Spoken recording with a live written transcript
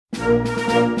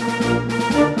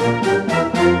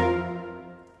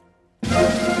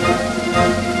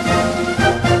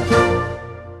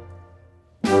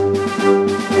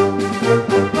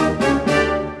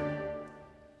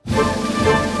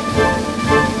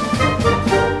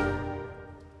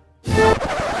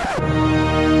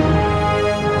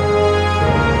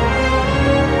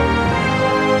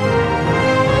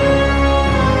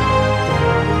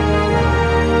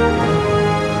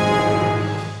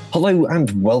Hello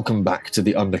and welcome back to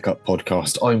the Undercut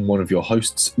podcast. I'm one of your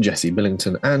hosts, Jesse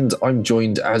Billington, and I'm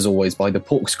joined as always by the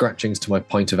pork scratchings to my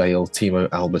pint of ale, Timo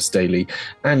Albus Daly,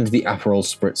 and the Aperol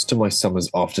spritz to my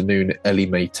summer's afternoon, Ellie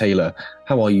Mae Taylor.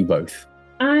 How are you both?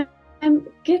 I'm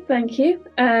good, thank you.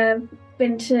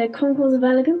 Been to Concourse of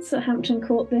Elegance at Hampton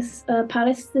Court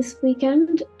Palace this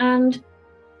weekend and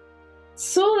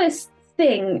saw this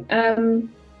thing.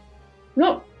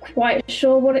 Not quite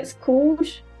sure what it's called.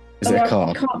 Is it a car?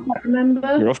 I can't quite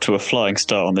remember. We're off to a flying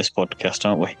start on this podcast,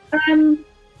 aren't we?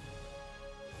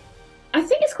 I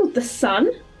think it's called the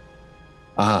Sun.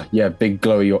 Ah, yeah, big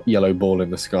glowy yellow ball in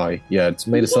the sky. Yeah, it's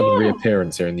made a sudden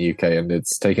reappearance here in the UK and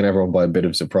it's taken everyone by a bit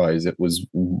of surprise. It was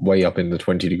way up in the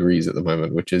 20 degrees at the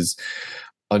moment, which is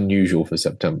unusual for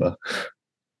September.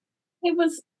 It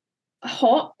was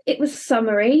hot. It was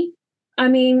summery. I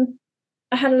mean,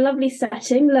 I had a lovely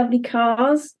setting, lovely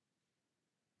cars.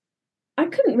 I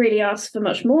couldn't really ask for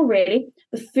much more, really.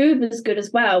 The food was good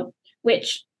as well,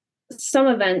 which some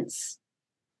events,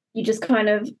 you just kind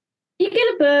of, you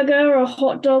get a burger or a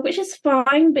hot dog, which is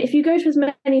fine, but if you go to as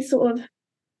many sort of,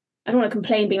 I don't want to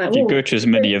complain being like, you go to as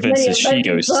many events as she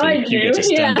goes to, you get a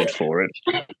standard for it.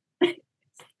 I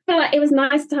feel like it was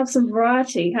nice to have some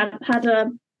variety. Had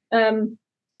a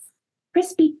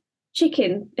crispy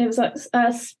chicken. It was like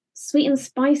sweet and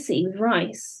spicy with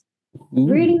rice. Ooh.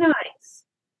 Really nice.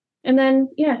 And then,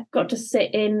 yeah, got to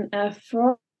sit in a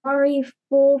Ferrari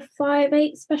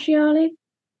 458 Speciale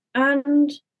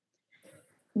and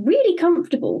really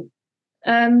comfortable.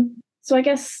 So I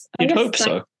guess... You'd hope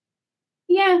so.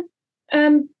 Yeah.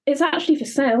 It's actually for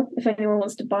sale if anyone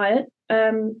wants to buy it.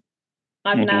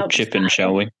 We'll chip in,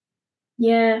 shall we?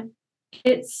 Yeah.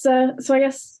 It's, so I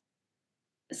guess,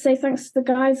 say thanks to the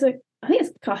guys at, I think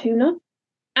it's Kahuna.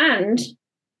 And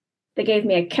they gave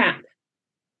me a cap.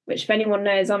 Which, if anyone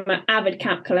knows, I'm an avid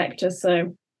cap collector,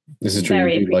 so this is true.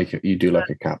 You do like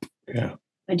a cap, yeah.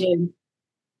 I do.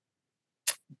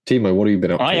 Timo, what have you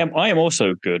been up to? I am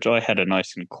also good. I had a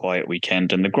nice and quiet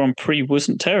weekend, and the Grand Prix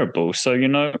wasn't terrible. So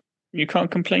you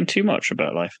can't complain too much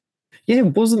about life. Yeah,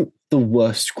 it wasn't the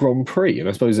worst Grand Prix, and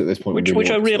I suppose at this point,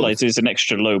 which I realise is an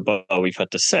extra low bar we've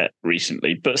had to set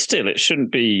recently, but still, it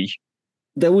shouldn't be.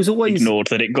 There was always ignored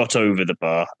that it got over the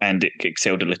bar and it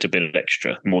excelled a little bit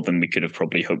extra, more than we could have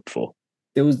probably hoped for.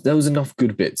 There was enough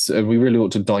good bits, and we really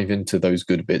ought to dive into those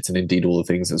good bits and indeed all the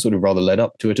things that sort of rather led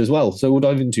up to it as well. So we'll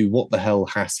dive into what the hell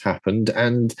has happened,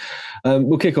 and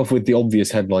we'll kick off with the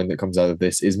obvious headline that comes out of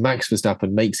this is Max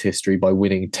Verstappen makes history by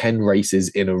winning 10 races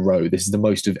in a row. This is the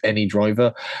most of any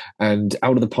driver, and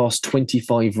out of the past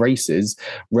 25 races,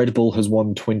 Red Bull has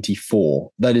won 24.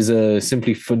 That is a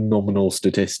simply phenomenal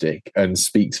statistic and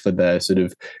speaks for their sort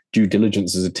of due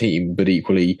diligence as a team, but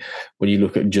equally, when you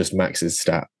look at just Max's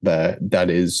stat there, that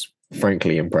is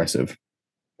frankly impressive.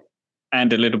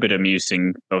 And a little bit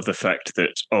amusing of the fact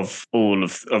that of all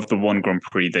of the one Grand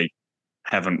Prix they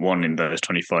haven't won in those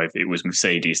 25, it was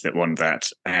Mercedes that won that.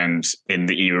 And in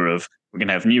the era of, we're going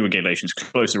to have new regulations,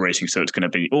 closer racing, so it's going to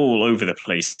be all over the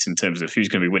place in terms of who's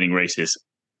going to be winning races,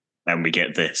 and we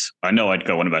get this. I know I'd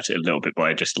go on about it a little bit, but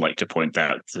I'd just like to point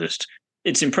out just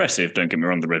it's impressive, don't get me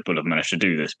wrong, the Red Bull have managed to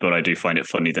do this, but I do find it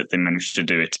funny that they managed to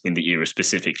do it in the era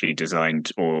specifically designed,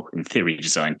 or in theory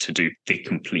designed, to do the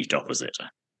complete opposite.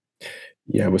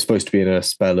 Yeah, we're supposed to be in a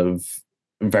spell of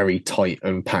very tight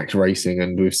and packed racing,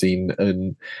 and we've seen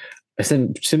an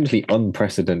simply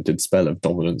unprecedented spell of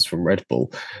dominance from Red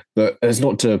Bull. But it's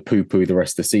not to poo-poo the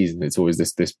rest of the season. It's always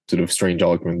this sort of strange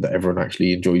argument that everyone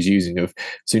actually enjoys using of, as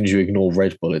soon as you ignore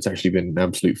Red Bull, it's actually been an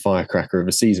absolute firecracker of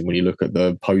a season. When you look at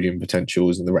the podium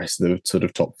potentials and the rest of the sort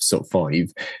of top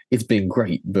five, it's been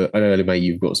great. But I know, Ellie Mae,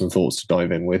 you've got some thoughts to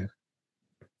dive in with.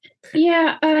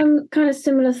 Yeah, kind of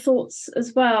similar thoughts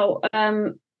as well.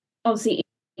 Obviously,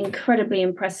 incredibly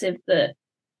impressive that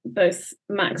both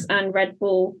Max and Red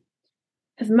Bull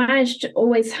have managed to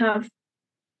always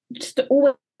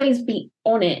be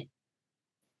on it,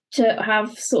 to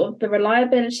have sort of the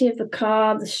reliability of the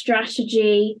car, the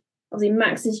strategy, obviously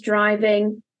Max's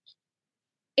driving.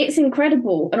 It's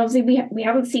incredible. And obviously we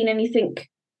haven't seen anything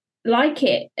like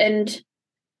it. And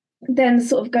then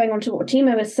sort of going on to what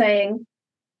Timo was saying,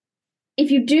 if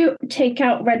you do take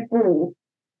out Red Bull,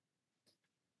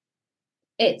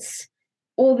 It's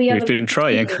all the We've other been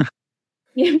trying.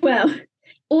 Yeah, well,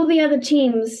 all the other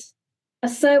teams are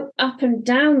so up and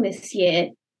down this year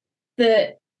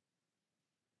that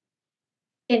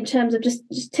in terms of just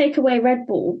take away Red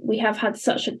Bull, we have had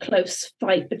such a close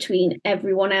fight between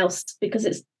everyone else, because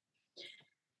it's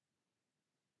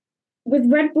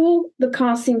with Red Bull, the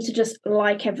car seems to just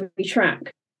like every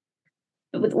track.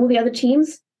 But with all the other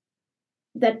teams,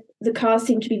 that the cars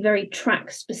seem to be very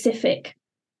track specific.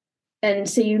 And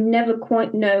so you never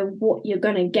quite know what you're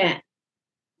going to get.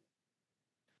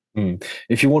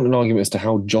 If you want an argument as to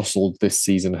how jostled this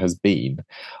season has been,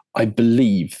 I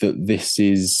believe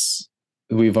that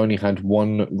we've only had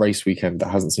one race weekend that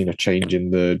hasn't seen a change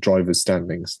in the drivers'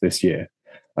 standings this year.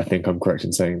 I think I'm correct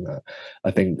in saying that.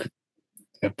 I think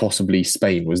possibly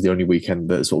Spain was the only weekend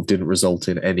that sort of didn't result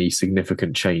in any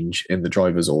significant change in the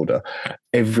drivers' order.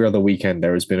 Every other weekend,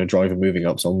 there has been a driver moving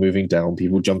up, some moving down,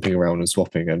 people jumping around and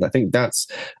swapping. And I think that's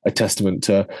a testament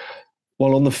to,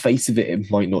 while on the face of it,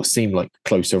 it might not seem like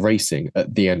closer racing,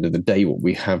 at the end of the day, what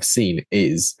we have seen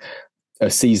is a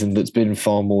season that's been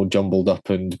far more jumbled up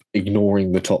and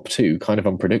ignoring the top two, kind of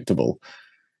unpredictable. I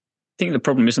think the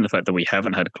problem isn't the fact that we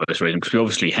haven't had close racing, because we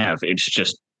obviously have. It's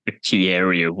just the key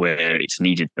area where it's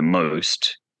needed the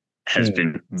most has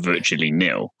been virtually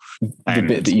nil. And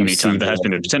the bit that anytime there has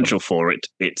been a potential for it,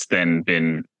 it's then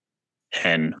been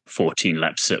 10, 14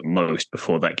 laps at most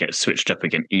before that gets switched up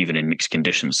again, even in mixed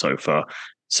conditions so far.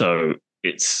 So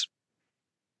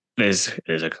there's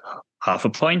a half a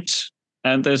pint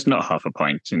and there's not half a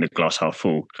pint in the glass half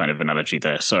full kind of analogy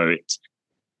there. So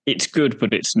it's good,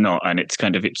 but it's not. And it's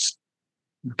kind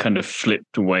of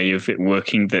flipped way of it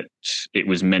working that it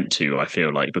was meant to, I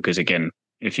feel like, because again,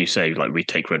 if you say like we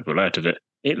take Red Bull out of it,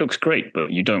 it looks great,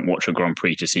 but you don't watch a Grand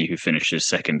Prix to see who finishes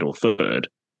second or third.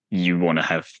 You want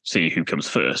to see who comes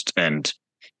first. And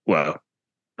well,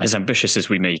 as ambitious as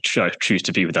we may choose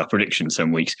to be with our predictions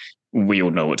some weeks, we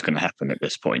all know what's going to happen at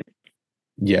this point.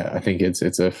 Yeah, I think it's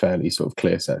a fairly sort of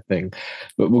clear set thing.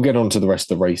 But we'll get on to the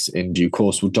rest of the race in due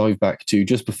course. We'll dive back to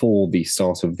just before the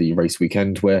start of the race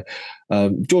weekend, where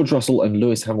George Russell and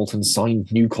Lewis Hamilton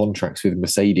signed new contracts with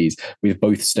Mercedes, with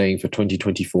both staying for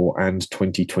 2024 and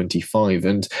 2025.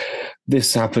 And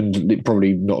this happened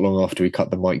probably not long after we cut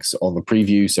the mics on the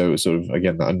preview. So it was sort of,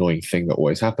 again, that annoying thing that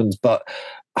always happens. But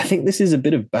I think this is a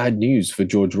bit of bad news for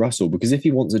George Russell, because if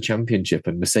he wants a championship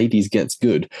and Mercedes gets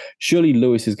good, surely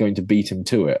Lewis is going to beat him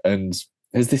to it. And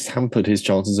has this hampered his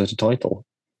chances at a title?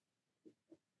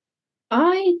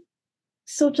 I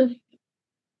sort of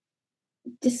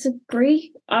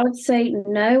disagree. I would say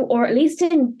no, or at least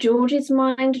in George's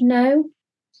mind, no.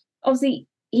 Obviously,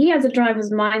 he has a driver's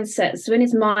mindset. So in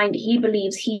his mind, he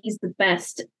believes he's the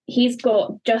best. He's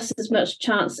got just as much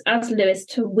chance as Lewis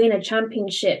to win a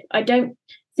championship. I don't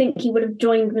think he would have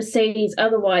joined Mercedes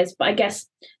otherwise, but I guess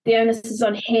the onus is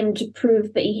on him to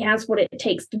prove that he has what it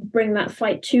takes to bring that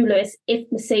fight to Lewis if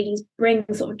Mercedes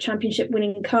brings sort of a championship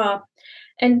winning car.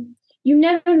 And you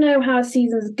never know how a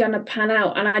season's going to pan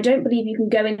out. And I don't believe you can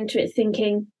go into it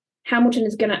thinking Hamilton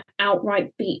is going to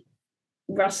outright beat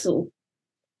Russell.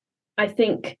 I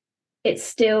think it's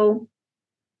still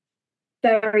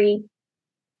very,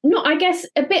 not, I guess,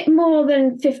 a bit more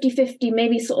than 50-50,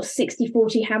 maybe sort of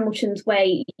 60-40 Hamilton's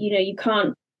way. You know, you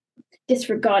can't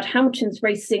disregard Hamilton's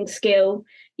racing skill.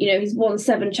 You know, he's won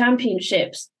 7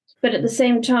 championships. But at the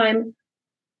same time,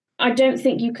 I don't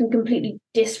think you can completely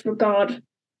disregard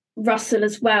Russell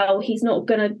as well. He's not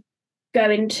going to go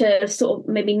into sort of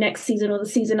maybe next season or the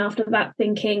season after that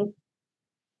thinking,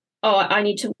 oh, I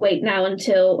need to wait now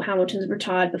until Hamilton's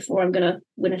retired before I'm going to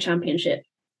win a championship.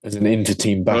 As an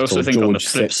inter-team battle, I also think George on the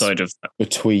flip side of that,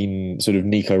 between sort of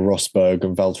Nico Rosberg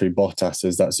and Valtteri Bottas,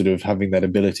 as that sort of having that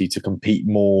ability to compete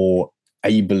more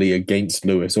ably against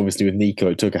Lewis. Obviously with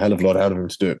Nico, it took a hell of a lot out of him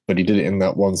to do it, but he did it in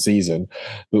that one season.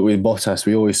 But with Bottas,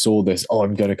 we always saw this,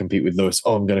 I'm going to compete with Lewis,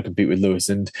 I'm going to compete with Lewis.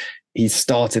 And he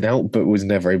started out, but was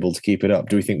never able to keep it up.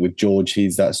 Do we think with George,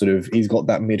 he's got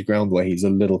that mid-ground where he's a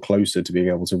little closer to being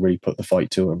able to really put the fight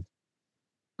to him?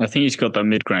 I think he's got that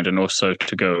mid-ground, and also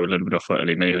to go a little bit off what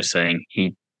Ellie May was saying,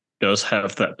 he does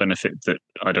have that benefit that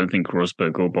I don't think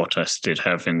Rosberg or Bottas did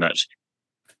have, in that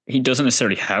he doesn't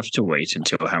necessarily have to wait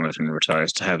until Hamilton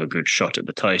retires to have a good shot at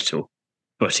the title,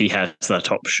 but he has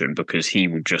that option because he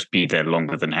will just be there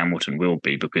longer than Hamilton will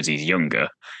be because he's younger.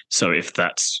 So if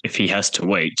he has to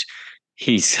wait,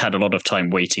 he's had a lot of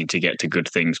time waiting to get to good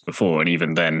things before, and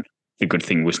even then, the good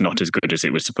thing was not as good as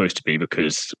it was supposed to be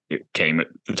because it came at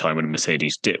the time when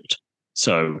Mercedes dipped.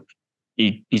 So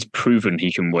he's proven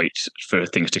he can wait for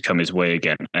things to come his way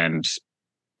again. And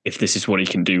if this is what he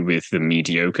can do with the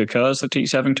mediocre cars that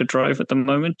he's having to drive at the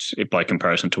moment, by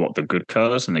comparison to what the good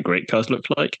cars and the great cars look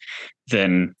like,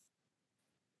 then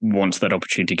once that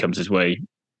opportunity comes his way,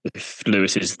 if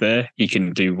Lewis is there, he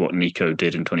can do what Nico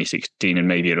did in 2016, and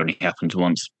maybe it only happens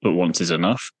once, but once is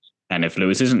enough. And if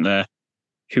Lewis isn't there,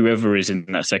 whoever is in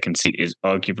that second seat is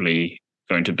arguably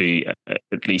going to be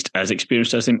at least as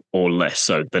experienced as him or less.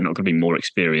 So they're not going to be more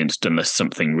experienced unless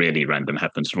something really random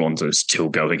happens. Alonso is still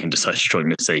going and decides to join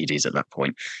Mercedes at that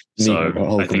point. So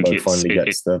I think finally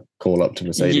gets the call up to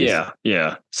Mercedes.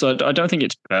 Yeah. So I don't think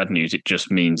it's bad news. It just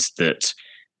means that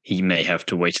he may have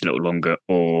to wait a little longer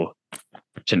or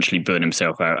potentially burn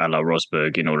himself out a la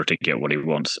Rosberg in order to get what he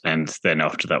wants. And then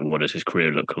after that, what does his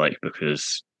career look like?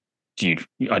 Because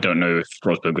I don't know if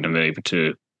Rosberg would have been able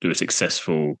to do a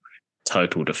successful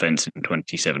title defense in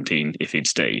 2017 if he'd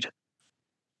stayed.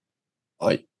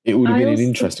 It would have been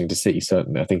interesting to see,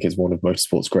 certainly. I think it's one of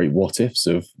motorsport's great what-ifs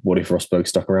of what if Rosberg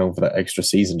stuck around for that extra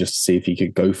season just to see if he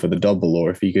could go for the double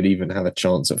or if he could even have a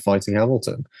chance at fighting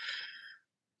Hamilton.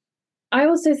 I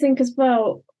also think as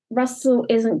well, Russell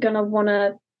isn't going to want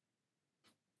to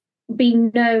be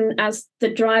known as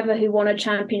the driver who won a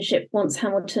championship once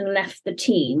Hamilton left the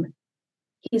team.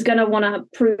 He's going to want to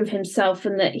prove himself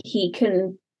and that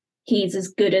he's as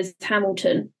good as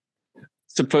Hamilton.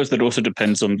 Suppose that also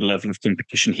depends on the level of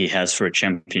competition he has for a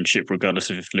championship, regardless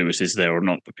of if Lewis is there or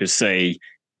not. Because say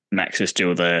Max is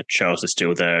still there, Charles is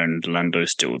still there, and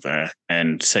Lando's still there,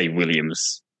 and say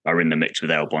Williams are in the mix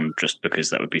with Albon, just because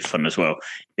that would be fun as well.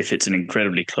 If it's an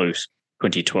incredibly close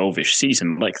 2012-ish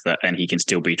season like that, and he can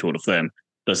still beat all of them,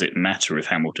 does it matter if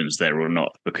Hamilton's there or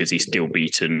not? Because he's still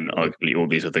beaten arguably all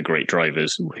these other great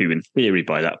drivers who, in theory,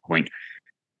 by that point,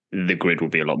 the grid will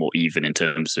be a lot more even in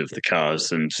terms of the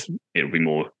cars, and it'll be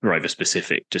more driver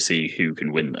specific to see who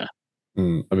can win there.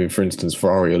 I mean, for instance,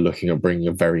 Ferrari are looking at bringing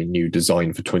a very new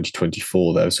design for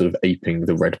 2024. They're sort of aping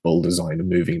the Red Bull design and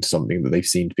moving to something that they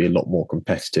seem to be a lot more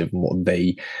competitive, and what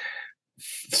they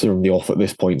sort of the off at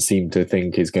this point seem to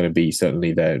think is going to be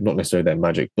certainly not necessarily their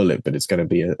magic bullet, but it's going to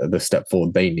be the step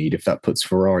forward they need if that puts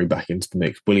Ferrari back into the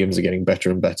mix. Williams are getting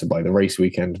better and better by the race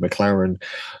weekend. McLaren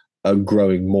are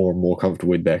growing more and more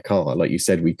comfortable with their car. Like you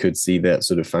said, we could see that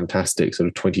sort of fantastic sort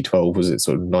of 2012, was it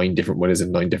sort of 9 different winners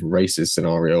in 9 different races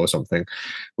scenario or something,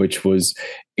 which was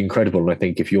incredible. And I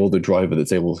think if you're the driver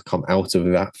that's able to come out of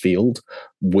that field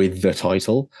with the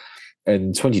title,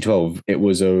 in 2012, it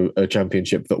was a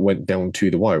championship that went down to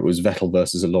the wire. It was Vettel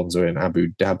versus Alonso in Abu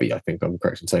Dhabi. I think I'm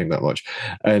correct in saying that much.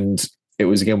 And it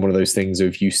was, again, one of those things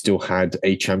of you still had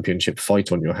a championship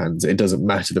fight on your hands. It doesn't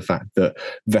matter the fact that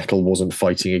Vettel wasn't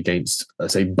fighting against,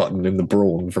 say, Button in the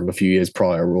Brawn from a few years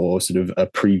prior or sort of a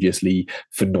previously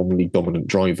phenomenally dominant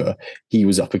driver. He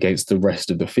was up against the rest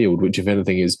of the field, which, if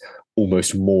anything, is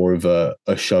almost more of a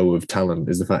show of talent,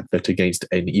 is the fact that against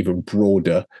an even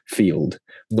broader field,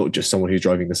 not just someone who's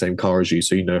driving the same car as you,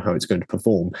 so you know how it's going to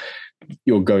perform,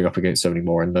 you're going up against so many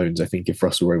more unknowns. I think if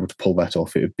Russell were able to pull that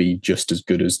off, it would be just as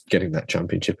good as getting that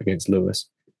championship against Lewis.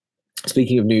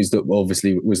 Speaking of news that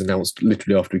obviously was announced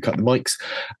literally after we cut the mics,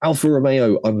 Alfa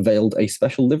Romeo unveiled a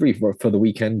special livery for the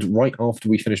weekend right after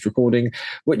we finished recording,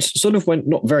 which sort of went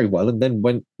not very well and then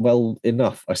went well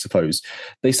enough, I suppose.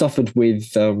 They suffered with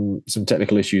some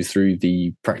technical issues through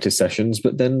the practice sessions,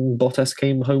 but then Bottas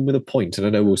came home with a point, and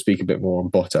I know we'll speak a bit more on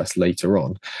Bottas later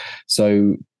on.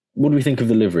 So what do we think of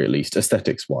the livery, at least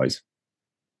aesthetics-wise?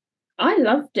 I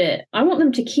loved it. I want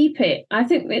them to keep it. I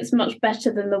think it's much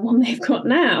better than the one they've got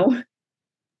now.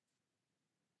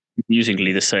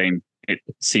 Amusingly the same. It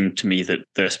seemed to me that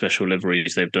their special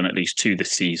liveries, they've done at least 2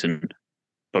 this season,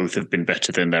 both have been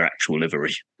better than their actual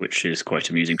livery, which is quite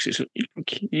amusing. Because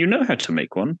you know how to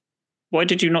make one. Why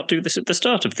did you not do this at the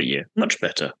start of the year? Much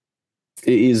better.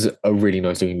 It is a really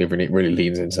nice looking livery, and it really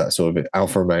leans into that sort of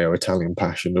Alfa Romeo Italian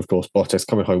passion. Of course, Bottas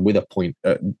coming home with a point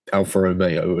at Alfa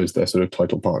Romeo as their sort of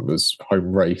title partner's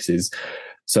home race is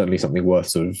certainly something worth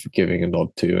sort of giving a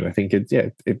nod to. And I think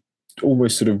it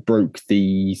almost sort of broke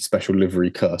the special livery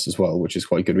curse as well, which is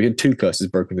quite good. We had 2 curses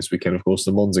broken this weekend, of course,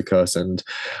 the Monza curse and,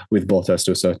 with Bottas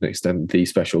to a certain extent, the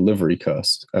special livery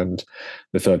curse. And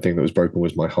the third thing that was broken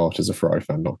was my heart as a Ferrari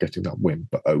fan not getting that win,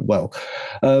 but oh well.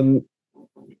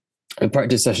 And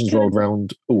practice sessions rolled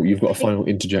round. Oh, you've got a final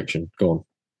interjection. Go on.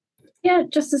 Yeah,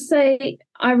 just to say,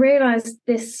 I realised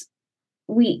this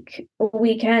week or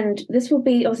weekend, this will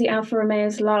be obviously Alfa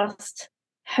Romeo's last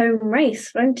home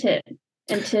race, won't it?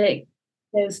 Until it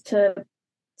goes to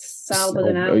Sauber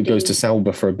and Audi. It goes to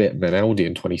Sauber for a bit and then Audi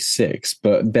in 26.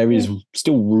 But there is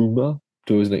still rumour,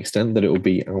 to an extent, that it will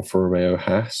be Alfa Romeo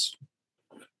Haas.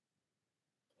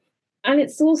 And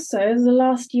it's also the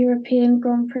last European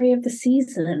Grand Prix of the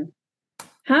season.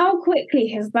 How quickly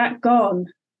has that gone?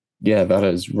 Yeah, that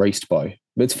has raced by.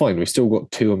 But it's fine. We've still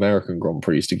got 2 American Grand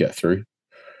Prix to get through,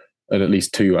 and at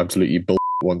least 2 absolutely bull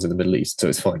ones in the Middle East. So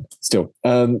it's fine. Still,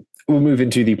 we'll move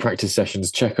into the practice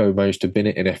sessions. Checo managed to bin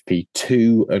it in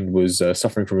FP2 and was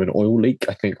suffering from an oil leak,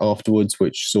 I think, afterwards,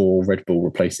 which saw Red Bull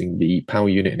replacing the power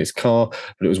unit in his car,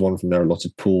 but it was one from their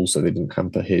allotted pool, so they didn't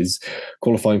hamper his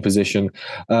qualifying position.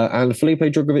 And Felipe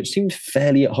Drugovich seemed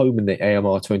fairly at home in the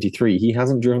AMR 23. He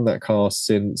hasn't driven that car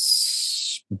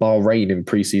since Bahrain in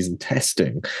pre-season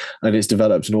testing, and it's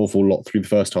developed an awful lot through the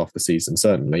first half of the season,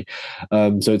 certainly.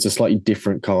 So it's a slightly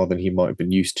different car than he might have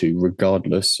been used to.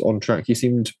 Regardless, on track he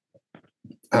seemed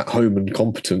at home and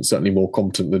competent, certainly more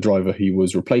competent than the driver he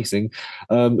was replacing,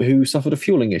 who suffered a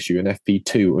fueling issue in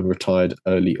FP2 and retired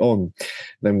early on.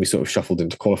 Then we sort of shuffled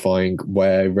into qualifying,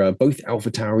 where both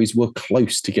AlphaTauris were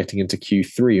close to getting into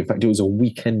Q3. In fact, it was a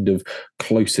weekend of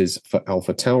closes for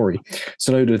AlphaTauri.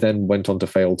 Tsunoda then went on to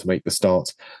fail to make the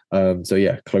start.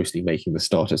 Closely making the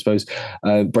start, I suppose.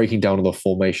 Breaking down on the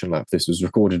formation lap, this was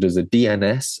recorded as a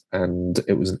DNS, and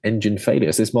it was an engine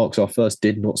failure. So this marks our first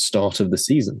did not start of the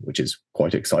season, which is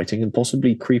quite exciting and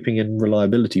possibly creeping in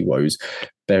reliability woes,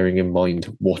 bearing in mind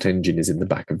what engine is in the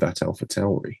back of that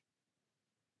AlphaTauri.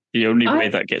 The only way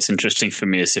that gets interesting for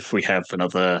me is if we have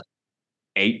another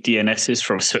 8 DNSs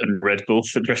from a certain Red Bull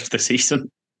for the rest of the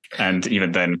season. And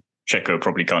even then, Checo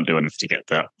probably can't do enough to get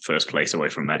that first place away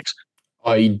from Max.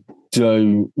 I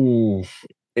don't...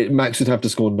 Max would have to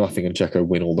score nothing and Checo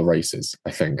win all the races,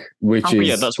 I think.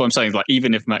 Yeah, that's what I'm saying. Like,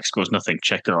 even if Max scores nothing,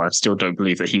 Checo, I still don't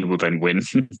believe that he will then win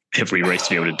every race to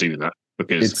be able to do that,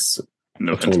 because it's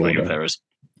no offense to your Perez.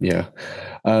 Yeah.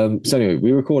 So anyway,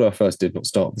 we record our first did not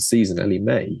start of the season, Ellie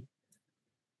May.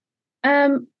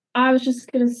 I was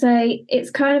just going to say,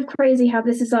 it's kind of crazy how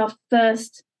this is our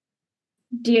first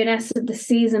DNS of the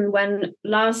season, when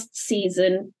last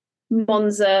season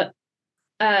Monza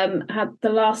had the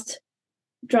last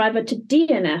driver to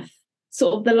DNF.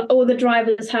 Sort of all the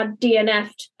drivers had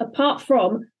DNF'd apart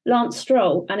from Lance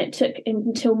Stroll, and it took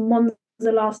until Monza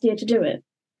last year to do it.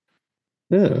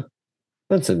 Yeah,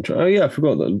 that's interesting. Oh yeah, I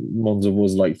forgot that Monza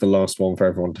was like the last one for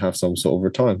everyone to have some sort of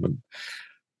retirement.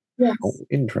 Yes. Oh,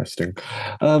 interesting.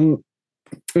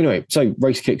 Anyway, so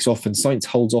race kicks off and Sainz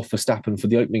holds off Verstappen for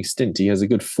the opening stint. He has a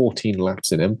good 14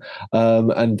 laps in him.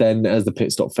 And then as the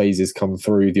pit stop phases come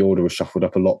through, the order was shuffled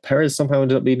up a lot. Perez somehow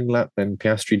ended up leading a lap, then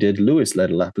Piastri did. Lewis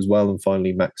led a lap as well, and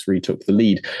finally Max retook the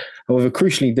lead. However,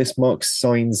 crucially, this marks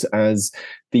Sainz as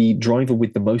the driver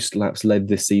with the most laps led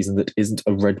this season that isn't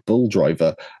a Red Bull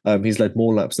driver. He's led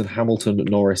more laps than Hamilton,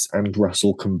 Norris and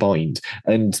Russell combined.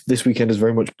 And this weekend has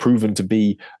very much proven to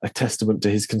be a testament to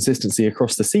his consistency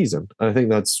across the season. And I think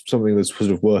that's something that's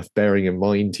sort of worth bearing in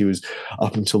mind. He was,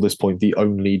 up until this point, the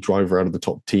only driver out of the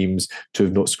top teams to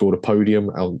have not scored a podium,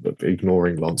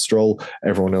 ignoring Lance Stroll.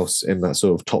 Everyone else in that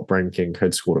sort of top ranking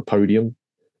had scored a podium.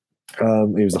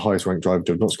 He was the highest ranked driver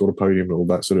to have not scored a podium, and all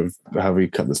that sort of how we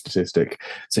cut the statistic.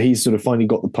 So he's sort of finally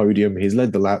got the podium. He's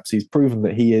led the laps. He's proven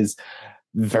that he is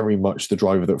very much the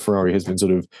driver that Ferrari has been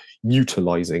sort of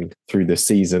utilizing through this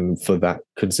season for that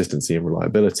consistency and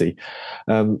reliability.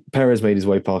 Perez made his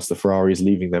way past the Ferraris,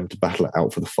 leaving them to battle it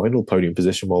out for the final podium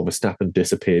position, while Verstappen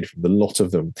disappeared from the lot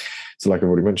of them. So like I've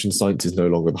already mentioned, Sainz is no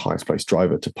longer the highest placed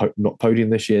driver to not podium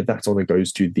this year. That honour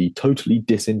goes to the totally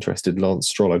disinterested Lance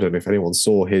Stroll. I don't know if anyone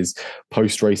saw his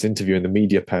post-race interview in the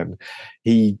media pen.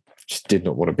 He just did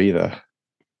not want to be there.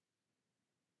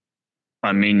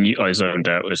 I mean, I zoned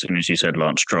out as soon as you said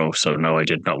Lance Stroll, so no, I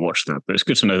did not watch that. But it's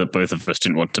good to know that both of us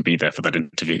didn't want to be there for that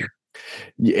interview.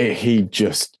 Yeah, he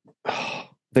just...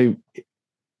 They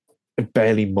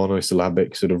barely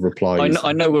monosyllabic sort of replies.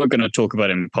 I know we're going to talk about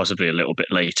him possibly a little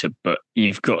bit later, but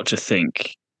you've got to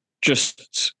think,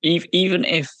 just even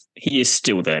if he is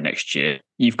still there next year,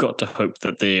 you've got to hope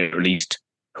that they're at least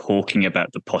talking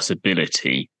about the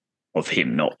possibility of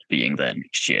him not being there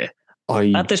next year.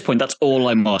 At this point, that's all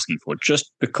I'm asking for,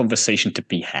 just the conversation to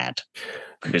be had.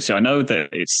 Because I know that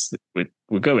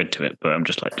we'll go into it, but I'm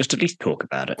just like, just at least talk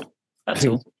about it. That's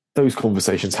all. Those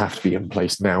conversations have to be in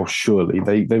place now, surely.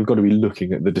 They've got to be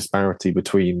looking at the disparity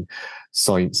between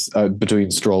between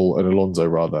Stroll and Alonso,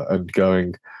 rather, and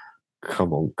going,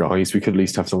 come on, guys, we could at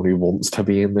least have someone who wants to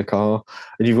be in the car.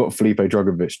 And you've got Felipe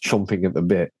Drugovich chomping at the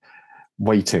bit,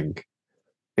 waiting.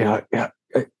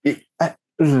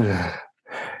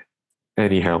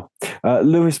 Anyhow,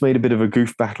 Lewis made a bit of a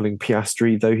goof battling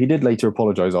Piastri, though he did later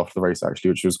apologise after the race,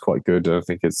 actually, which was quite good. I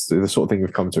think it's the sort of thing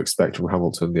we've come to expect from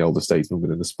Hamilton, the elder statesman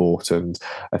within the sport, and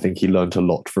I think he learned a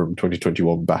lot from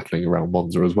 2021 battling around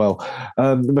Monza as well.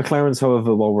 The McLarens,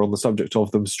 however, while we're on the subject of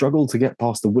them, struggled to get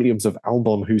past the Williams of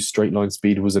Albon, whose straight line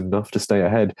speed was enough to stay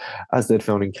ahead, as they'd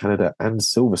found in Canada and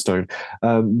Silverstone.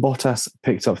 Bottas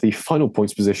picked up the final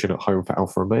points position at home for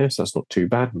Alfa Romeo, so that's not too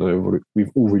bad. No,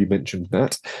 we've already mentioned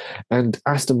that. And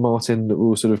Aston Martin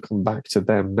will sort of come back to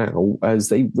them now, as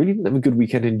they really didn't have a good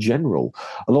weekend in general.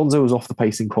 Alonso was off the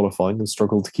pace in qualifying and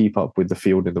struggled to keep up with the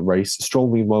field in the race.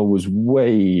 Stroll, meanwhile, was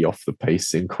way off the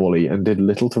pace in quali and did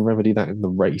little to remedy that in the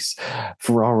race.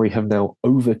 Ferrari have now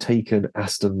overtaken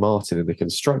Aston Martin in the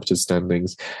constructors'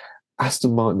 standings.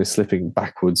 Aston Martin is slipping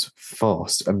backwards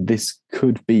fast, and this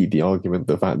could be the argument,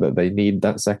 the fact that they need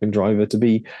that second driver to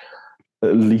be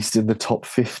at least in the top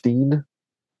 15.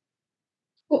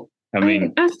 I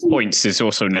mean, points is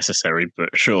also necessary, but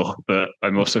sure. But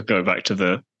I'm also going back to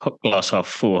the glass half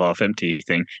full, half empty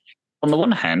thing. On the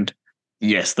one hand,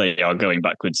 yes, they are going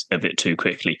backwards a bit too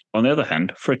quickly. On the other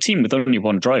hand, for a team with only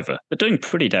one driver, they're doing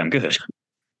pretty damn good.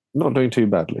 Not doing too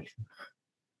badly.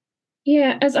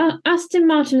 Yeah, as Aston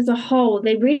Martin as a whole,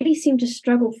 they really seem to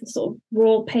struggle for sort of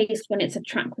raw pace when it's a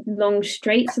track with long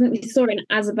straights. I think we saw it in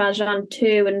Azerbaijan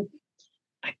too, and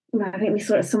I think we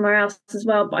saw it somewhere else as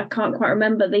well, but I can't quite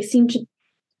remember. They seem to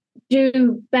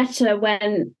do better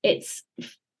when it's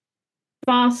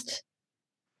fast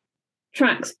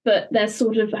tracks, but they're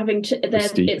sort of having to.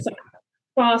 It's like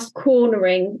fast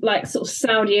cornering, like sort of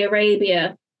Saudi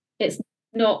Arabia. It's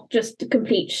not just a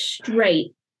complete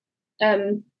straight.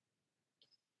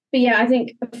 But yeah, I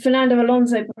think Fernando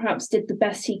Alonso perhaps did the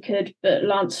best he could, but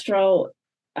Lance Stroll,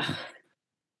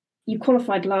 you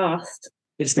qualified last.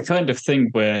 It's the kind of thing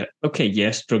where, okay,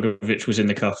 yes, Drogovic was in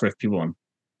the car for FP1,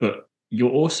 but you're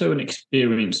also an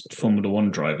experienced Formula One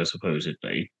driver,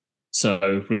 supposedly.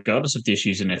 So regardless of the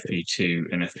issues in FP2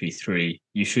 and FP3,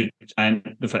 you should,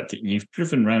 and the fact that you've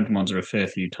driven around Monza a fair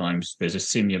few times, there's a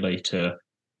simulator,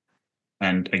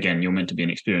 and again, you're meant to be an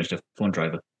experienced F1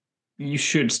 driver. You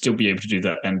should still be able to do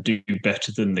that and do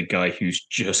better than the guy who's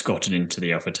just gotten into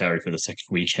the AlphaTauri for the second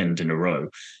weekend in a row,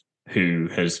 who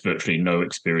has virtually no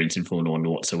experience in Formula One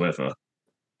whatsoever.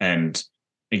 And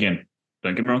again,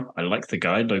 don't get me wrong, I like the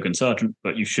guy, Logan Sargent,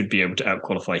 but you should be able to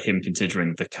outqualify him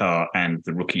considering the car and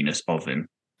the rookiness of him.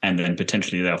 And then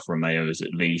potentially the Alfa Romeos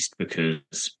at least,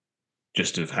 because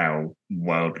just of how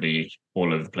wildly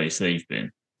all over the place they've been.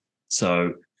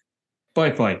 So by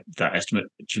that estimate,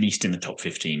 at least in the top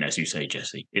 15, as you say,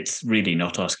 Jesse, it's really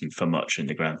not asking for much in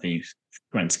the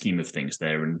grand scheme of things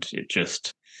there. And it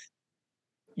just,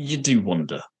 you do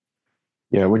wonder.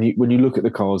 Yeah, when you look at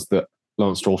the cars that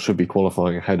Lance Stroll should be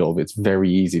qualifying ahead of, it's very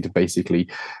easy to basically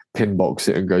pin box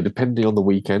it and go, depending on the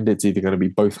weekend, it's either going to be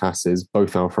both Hasses,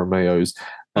 both Alfa Romeos.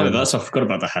 I forgot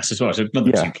about the Haas as well. So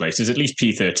another two places, at least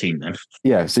P13 then.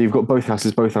 Yeah, so you've got both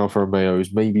Hasses, both Alfa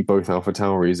Romeos, maybe both Alpha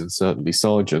Tauris, and certainly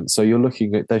Sargent. So you're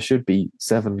looking at, there should be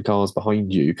 7 cars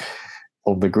behind you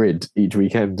on the grid each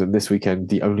weekend. And this weekend,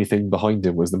 the only thing behind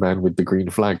him was the man with the green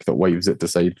flag that waves it to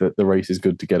say that the race is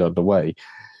good to get underway.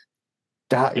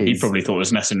 He probably thought it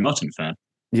was an Aston Martin fan.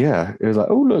 Yeah, it was like,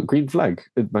 oh, look, green flag.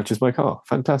 It matches my car.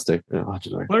 Fantastic. I don't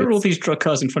know. Where are all these truck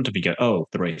cars in front of you go? Oh,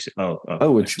 the race.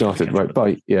 Oh, it started. Right,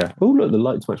 bye. Yeah. Oh, look, the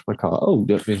lights match my car. Oh,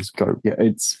 that means go. Yeah,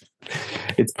 it's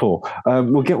poor.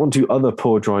 We'll get on to other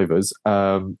poor drivers,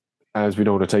 as we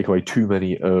don't want to take away too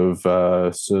many of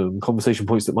some conversation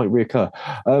points that might reoccur.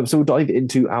 So we'll dive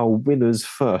into our winners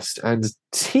first. And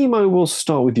Timo, will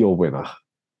start with your winner.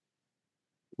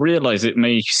 Realize it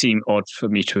may seem odd for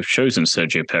me to have chosen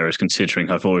Sergio Perez, considering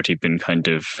I've already been kind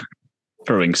of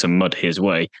throwing some mud his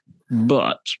way,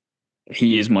 but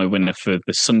he is my winner for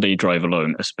the Sunday drive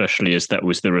alone, especially as that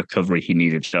was the recovery he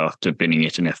needed after binning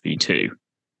it in FP2.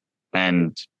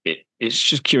 And it's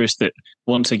just curious that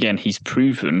once again he's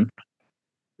proven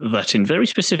that in very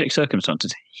specific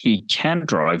circumstances, he can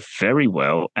drive very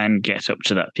well and get up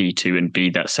to that P2 and be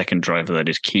that second driver that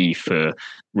is key for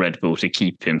Red Bull to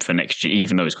keep him for next year,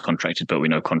 even though he's contracted, but we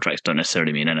know contracts don't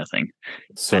necessarily mean anything.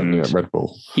 Certainly at Red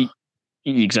Bull.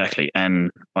 Exactly. And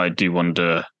I do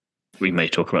wonder, we may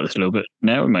talk about this a little bit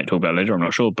now, we might talk about it later, I'm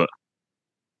not sure, but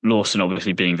Lawson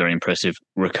obviously being very impressive,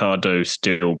 Ricciardo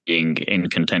still being in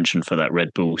contention for that Red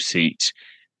Bull seat.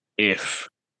 If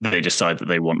they decide that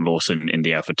they want Lawson in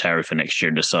the AlphaTauri for next year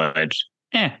and decide,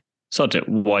 sod it,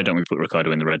 why don't we put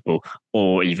Ricciardo in the Red Bull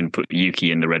or even put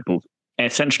Yuki in the Red Bull?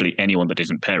 Essentially anyone that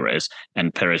isn't Perez,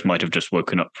 and Perez might have just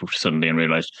woken up suddenly and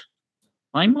realised,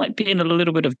 I might be in a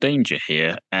little bit of danger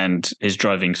here, and his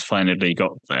driving's finally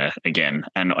got there again.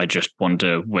 And I just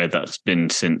wonder where that's been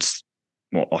since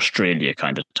Australia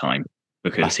kind of time,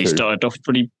 because he started off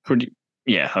pretty.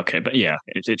 Yeah, okay, but yeah,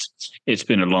 it's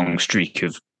been a long streak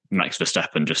of Max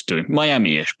Verstappen just doing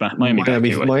Miami-ish, but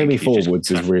Miami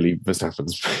forwards is really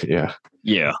Verstappen's.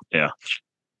 Yeah.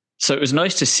 So it was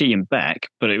nice to see him back,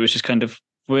 but it was just kind of,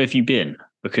 where have you been?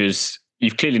 Because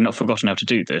you've clearly not forgotten how to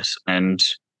do this, and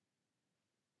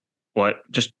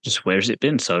just where has it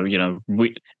been? So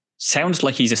sounds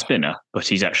like he's a spinner, but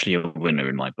he's actually a winner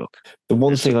in my book. The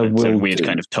one thing I will do, weird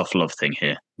kind of tough love thing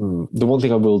here. The one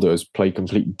thing I will do is play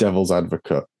complete devil's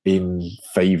advocate in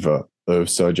favour of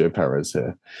Sergio Perez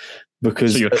here,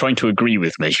 because so you're trying to agree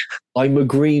with me. I'm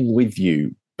agreeing with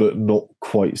you, but not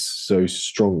quite so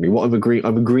strongly.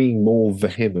 I'm agreeing more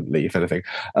vehemently, if anything.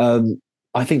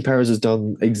 I think Perez has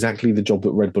done exactly the job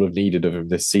that Red Bull have needed of him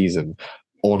this season,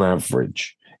 on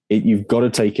average. You've got to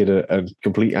take it a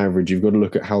complete average. You've got to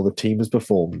look at how the team has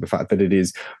performed, the fact that it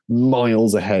is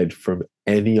miles ahead from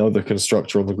any other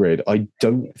constructor on the grid. I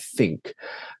don't think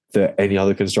that any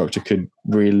other constructor could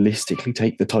realistically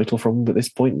take the title from them at this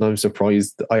point. And I'm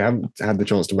surprised. I haven't had the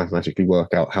chance to mathematically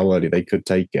work out how early they could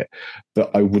take it, but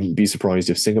I wouldn't be surprised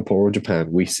if Singapore or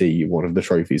Japan, we see one of the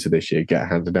trophies for this year get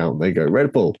handed out and they go,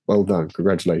 Red Bull, well done,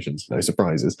 congratulations, no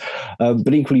surprises.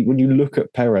 But equally, when you look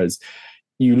at Perez,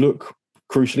 you look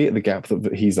crucially at the gap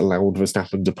that he's allowed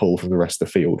Verstappen to pull from the rest of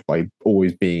the field by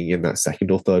always being in that second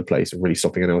or third place and really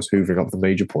stopping anyone else hoovering up the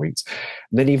major points.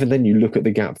 And then even then you look at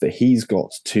the gap that he's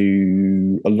got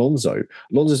to Alonso.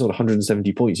 Alonso's on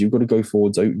 170 points. You've got to go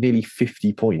forwards nearly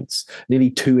 50 points, nearly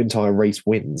 2 entire race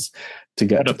wins to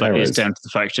get to Perez. That is down to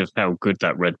the fact of how good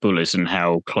that Red Bull is and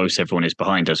how close everyone is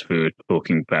behind us, we were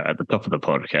talking about at the top of the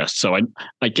podcast. So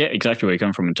I get exactly where you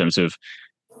come from in terms of,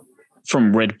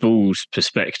 from Red Bull's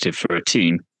perspective for a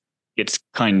team, it's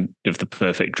kind of the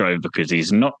perfect drive, because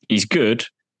he's good,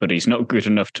 but he's not good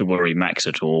enough to worry Max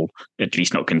at all, at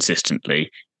least not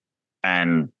consistently.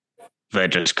 And they're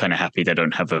just kind of happy they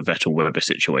don't have a Vettel-Weber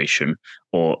situation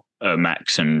or a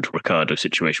Max and Ricciardo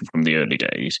situation from the early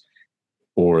days.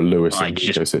 Or a Lewis and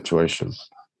Nico situation.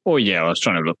 Oh, yeah, I was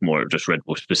trying to look more at just Red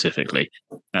Bull specifically.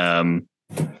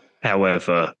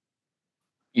 However,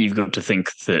 you've got to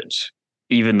think that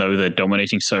even though they're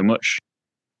dominating so much,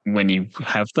 when you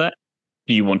have that,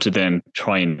 you want to then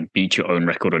try and beat your own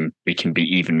record, and we can be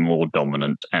even more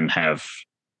dominant and have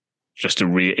just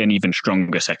an even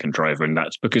stronger second driver. And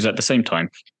that's because at the same time,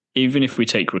 even if we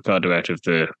take Ricciardo out of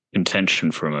the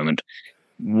contention for a moment,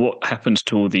 what happens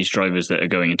to all these drivers that are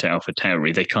going into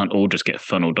AlphaTauri? They can't all just get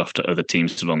funneled off to other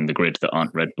teams along the grid that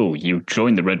aren't Red Bull. You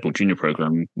join the Red Bull Junior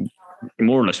program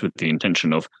more or less with the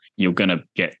intention of you're going to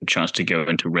get a chance to go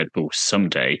into Red Bull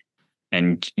someday.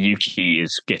 And Yuki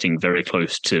is getting very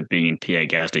close to being in Pierre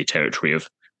Gasly territory of,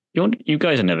 you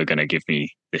guys are never going to give me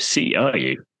this seat, are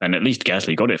you? And at least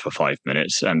Gasly got it for 5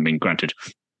 minutes. And I mean, granted,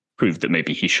 proved that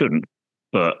maybe he shouldn't,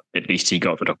 but at least he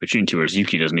got that opportunity, whereas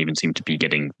Yuki doesn't even seem to be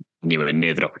getting anywhere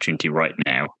near that opportunity right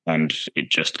now. And it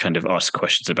just kind of asks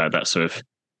questions about that. So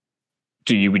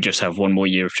we just have one more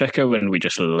year of Checo and we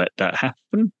just let that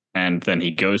happen? And then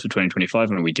he goes for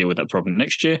 2025 and we deal with that problem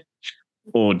next year?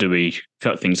 Or do we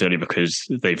cut things early because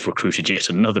they've recruited yet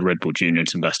another Red Bull Junior,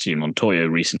 Sebastian Montoya,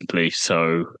 recently?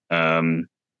 So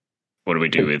what do we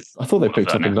do with... I thought they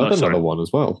picked up another one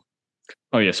as well.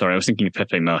 Oh, yeah, sorry. I was thinking of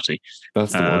Pepe Marti.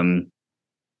 That's the one.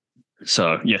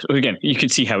 So, yes, again, you can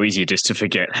see how easy it is to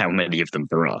forget how many of them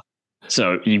there are.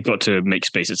 So you've got to make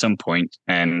space at some point,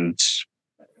 and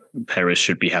Perez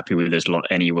should be happy with his lot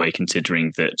anyway,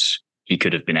 considering that he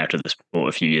could have been out of the sport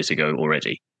a few years ago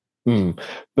already. But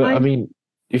I mean,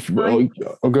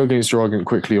 I'll go against your argument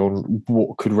quickly on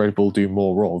what could Red Bull do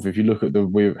more of. If you look at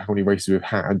how many races we've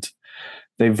had,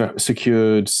 they've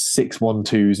secured 6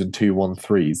 1-2s and 2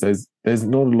 1-3s. There's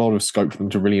not a lot of scope for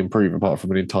them to really improve apart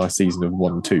from an entire season of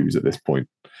 1-2s at this point.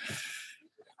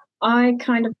 I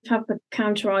kind of have a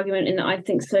counter argument in that I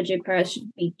think Sergio Perez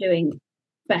should be doing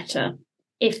better.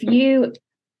 If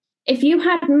you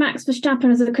had Max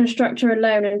Verstappen as a constructor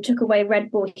alone and took away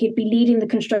Red Bull, he'd be leading the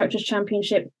Constructors'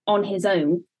 Championship on his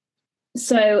own.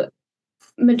 So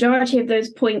majority of those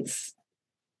points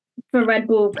for Red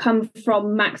Bull come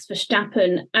from Max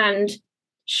Verstappen. And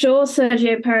sure,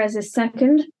 Sergio Perez is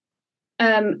second,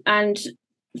 and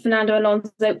Fernando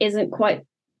Alonso isn't quite...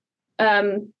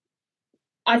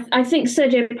 I think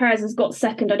Sergio Perez has got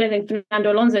second. I don't think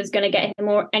Fernando Alonso is going to get him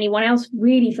or anyone else,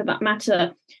 really, for that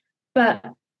matter. But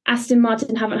Aston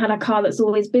Martin haven't had a car that's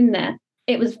always been there.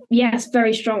 It was, yes,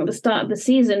 very strong at the start of the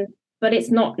season, but it's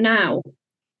not now.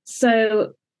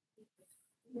 So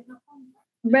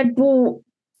Red Bull,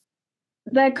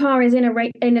 their car is in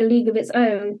a league of its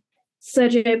own.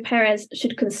 Sergio Perez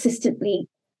should consistently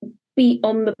be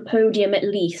on the podium at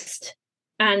least,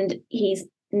 and he's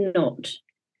not.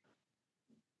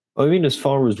 I mean, as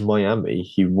far as Miami,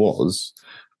 he was,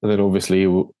 and then obviously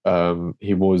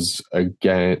he was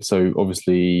again. So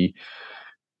obviously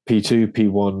P2,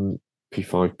 P1,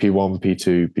 P5, P1,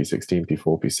 P2, P16,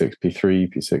 P4, P6,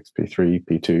 P3, P6, P3,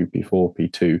 P2, P4,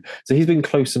 P2. So he's been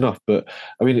close enough. But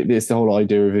I mean, it's the whole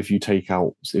idea of if you take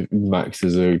out Max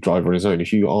as a driver on his own,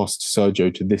 if you asked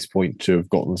Sergio to this point to have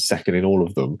gotten second in all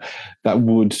of them, that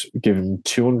would give him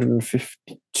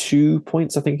 252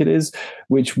 points, I think it is,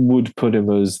 which would put him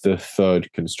as the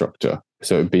third constructor.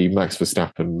 So it'd be Max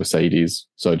Verstappen, Mercedes,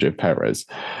 Sergio Perez.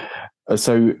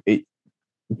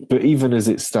 But even as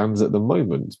it stands at the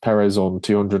moment, Perez on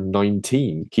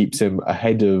 219 keeps him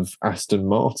ahead of Aston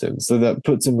Martin. So that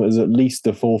puts him as at least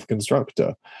the fourth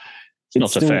constructor.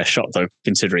 It's not a fair shot, though,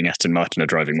 considering Aston Martin are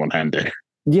driving one-handed.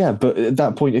 Yeah, but at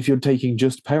that point, if you're taking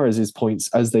just Perez's points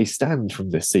as they stand from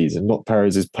this season, not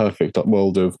Perez's perfect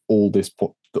world of all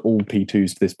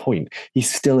P2s to this point, he's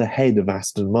still ahead of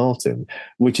Aston Martin,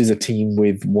 which is a team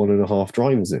with 1.5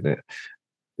 drivers in it.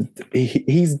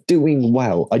 He's doing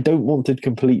well. I don't want to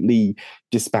completely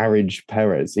disparage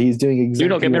Perez. He's doing exactly Do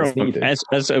not get me what's wrong.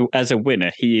 needed. As a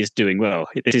winner, he is doing well.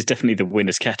 This is definitely the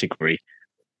winners category.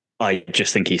 I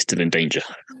just think he's still in danger.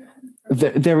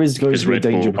 There is going to be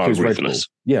danger because Red Bull.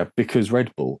 Yeah, because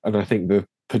Red Bull. And I think that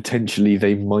potentially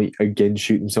they might again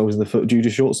shoot themselves in the foot due to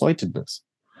short-sightedness.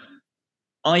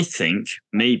 I think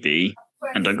maybe,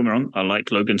 and don't get me wrong, I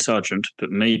like Logan Sargent,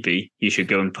 but maybe you should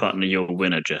go and partner your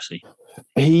winner, Jesse.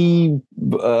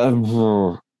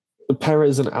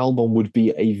 Perez and Albon would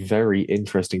be a very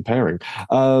interesting pairing.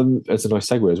 It's a nice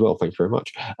segue as well. Thank you very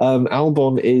much.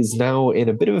 Albon is now in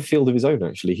a bit of a field of his own,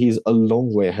 actually. He's a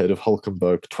long way ahead of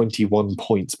Hulkenberg, 21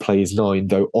 points, plays 9,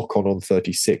 though Ocon on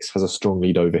 36 has a strong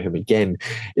lead over him again.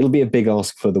 It'll be a big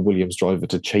ask for the Williams driver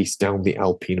to chase down the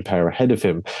Alpine pair ahead of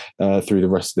him through the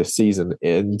rest of this season.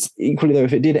 And equally, though,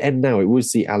 if it did end now, it would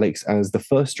see Alex as the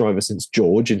first driver since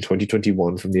George in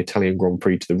 2021 from the Italian Grand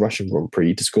Prix to the Russian Grand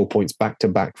Prix to score points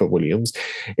back-to-back for Williams.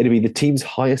 It'd be the team's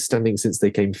highest standing since they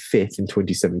came 5th in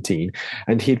 2017,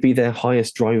 and he'd be their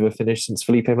highest driver finish since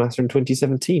Felipe Massa in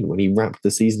 2017 when he wrapped the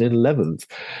season in 11th.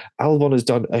 Albon has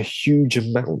done a huge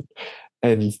amount,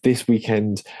 and this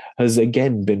weekend has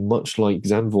again been much like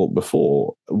Zandvoort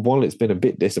before. While it's been a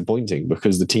bit disappointing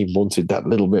because the team wanted that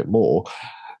little bit more, at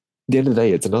the end of the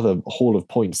day, it's another haul of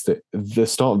points that the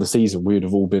start of the season we would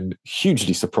have all been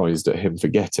hugely surprised at him for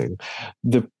getting.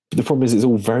 The problem is it's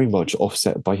all very much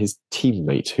offset by his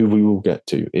teammate, who we will get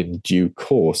to in due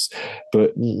course.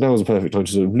 But now is a perfect time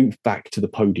to sort of loop back to the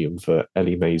podium for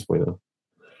Ellie May's winner.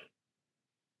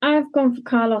 I've gone for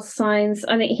Carlos Sainz.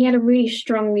 I think he had a really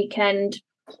strong weekend.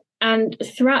 And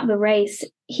throughout the race,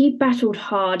 he battled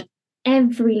hard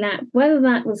every lap, whether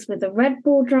that was with the Red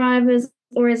Bull drivers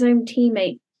or his own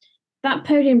teammate. That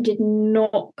podium did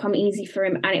not come easy for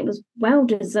him, and it was well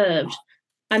deserved.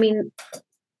 I mean,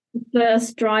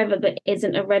 first driver that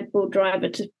isn't a Red Bull driver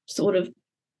to sort of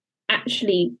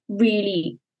actually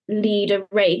really lead a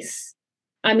race.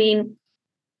 I mean,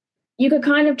 you could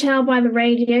kind of tell by the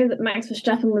radio that Max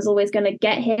Verstappen was always going to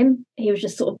get him. He was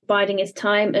just sort of biding his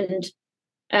time,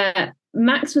 and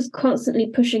Max was constantly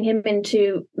pushing him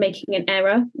into making an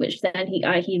error, which then he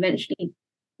eventually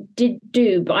did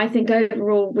do. But I think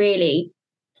overall, really,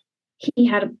 he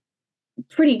had a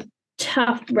pretty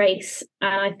tough race,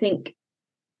 and I think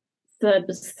third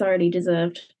was thoroughly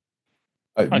deserved.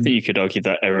 I think you could argue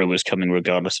that error was coming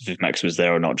regardless of if Max was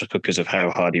there or not, just because of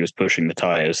how hard he was pushing the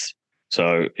tyres.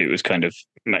 So it was kind of,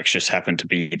 Max just happened to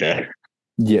be there.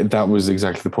 Yeah, that was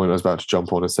exactly the point I was about to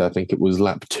jump on and say. I think it was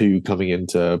lap 2 coming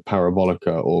into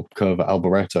Parabolica or Curva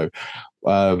Alboreto,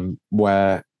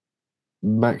 where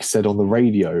Max said on the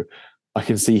radio, I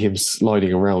can see him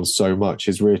sliding around so much,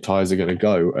 his rear tyres are going to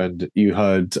go. And you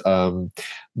heard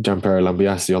Gianpiero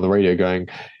Lambiase on the radio going,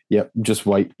 yep, just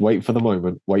wait for the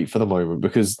moment,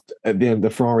 because at the end, the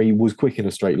Ferrari was quick in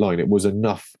a straight line. It was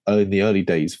enough in the early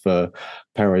days for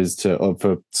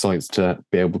for Sainz to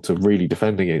be able to really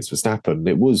defend against Verstappen.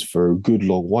 It was for a good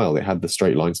long while. It had the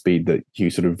straight line speed that you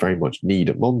sort of very much need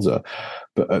at Monza.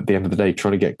 But at the end of the day,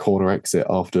 trying to get corner exit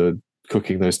after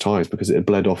cooking those tyres, because it had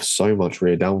bled off so much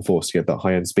rear downforce to get that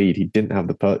high-end speed, he didn't have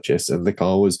the purchase, and the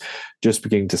car was just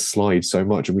beginning to slide so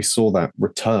much. And we saw that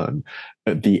return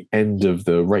at the end of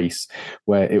the race,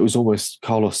 where it was almost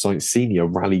Carlos Sainz Sr.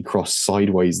 rally cross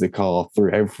sideways the car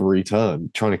through every turn,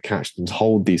 trying to catch and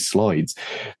hold these slides,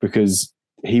 because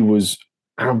he was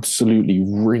absolutely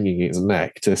wringing its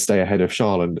neck to stay ahead of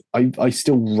Charles. And I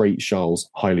still rate Charles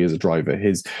highly as a driver.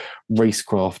 His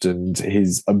racecraft and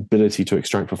his ability to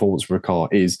extract performance from a car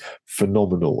is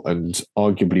phenomenal, and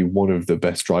arguably one of the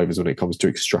best drivers when it comes to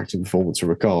extracting performance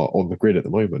from a car on the grid at the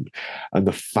moment. And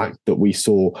the fact that we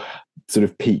saw sort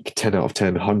of peak 10 out of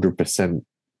 10, 100%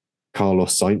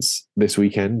 Carlos Sainz this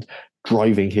weekend,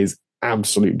 driving his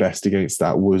absolute best against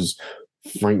that, was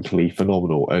frankly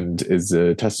phenomenal, and is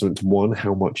a testament to, one,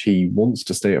 how much he wants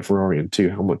to stay at Ferrari, and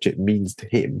two, how much it means to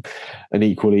him, and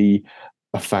equally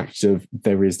a fact of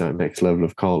there is that next level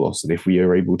of Carlos, and if we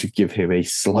are able to give him a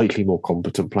slightly more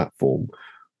competent platform,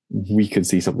 we could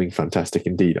see something fantastic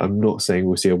indeed. I'm not saying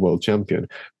we'll see a world champion,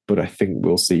 but I think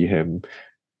we'll see him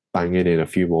banging in a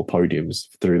few more podiums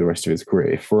through the rest of his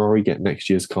career. If Ferrari get next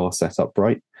year's car set up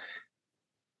right,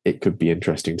 it could be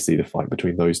interesting to see the fight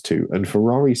between those two. And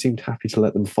Ferrari seemed happy to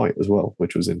let them fight as well,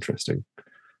 which was interesting.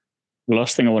 The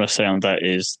last thing I want to say on that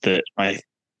is that I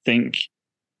think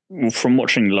from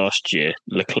watching last year,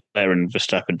 Leclerc and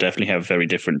Verstappen definitely have very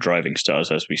different driving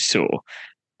styles, as we saw.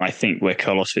 I think where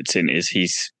Carlos fits in is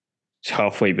he's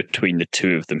halfway between the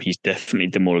two of them. He's definitely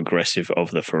the more aggressive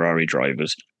of the Ferrari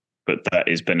drivers, but that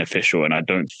is beneficial. And I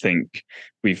don't think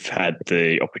we've had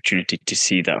the opportunity to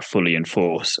see that fully in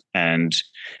force. And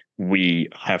we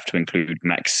have to include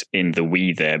Max in the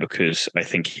we there, because I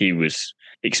think he was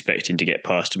expecting to get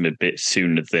past him a bit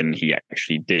sooner than he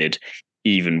actually did,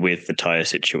 even with the tyre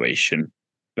situation,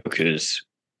 because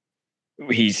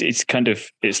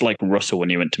it's like Russell when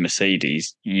he went to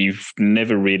Mercedes. You've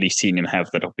never really seen him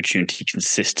have that opportunity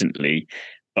consistently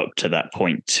up to that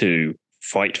point to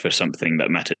fight for something that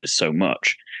matters so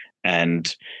much.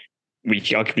 And we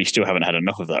arguably still haven't had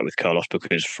enough of that with Carlos,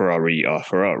 because Ferrari are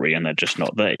Ferrari and they're just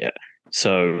not there yet.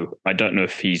 So I don't know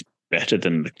if he's better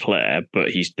than Leclerc,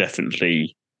 but he's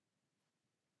definitely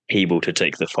able to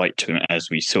take the fight to him, as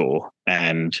we saw.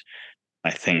 And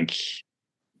I think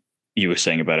you were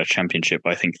saying about a championship,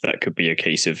 I think that could be a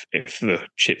case of, if the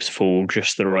chips fall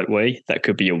just the right way, that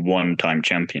could be a one-time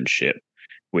championship,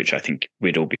 which I think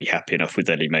we'd all be happy enough with,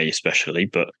 Ellie May especially.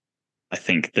 But I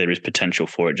think there is potential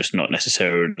for it, just not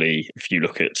necessarily if you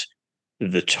look at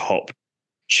the top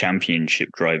championship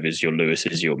drivers, your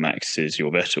Lewis's, your Max's,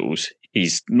 your Vettels.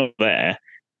 He's not there,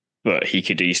 but he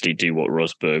could easily do what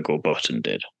Rosberg or Button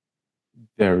did.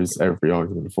 There is every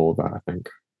argument for that, I think.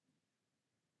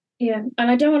 Yeah, and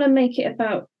I don't want to make it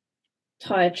about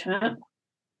tyre chat,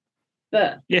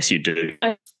 but yes, you do.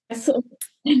 I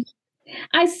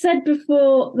said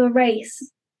before the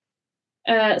race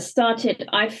started,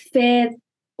 I fear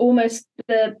almost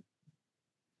the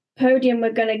podium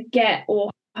we're going to get, or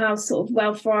how sort of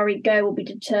well Ferrari go, will be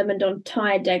determined on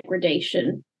tyre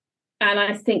degradation. And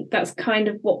I think that's kind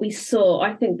of what we saw.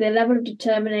 I think the level of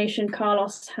determination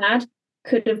Carlos had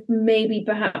could have maybe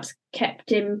perhaps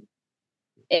kept him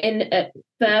in at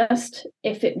first,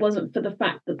 if it wasn't for the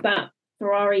fact that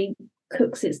Ferrari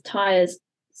cooks its tyres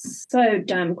so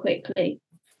damn quickly.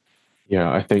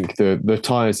 Yeah, I think the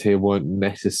tyres here weren't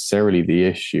necessarily the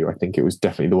issue. I think it was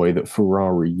definitely the way that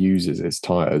Ferrari uses its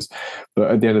tyres.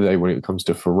 But at the end of the day, when it comes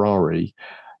to Ferrari,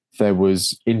 there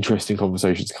was interesting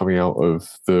conversations coming out of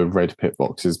the red pit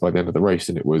boxes by the end of the race,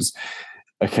 and it was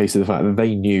a case of the fact that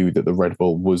they knew that the Red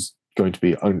Bull was going to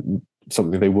be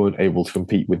something they weren't able to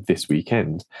compete with this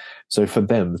weekend. So for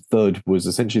them, third was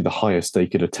essentially the highest they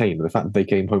could attain. And the fact that they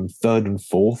came home third and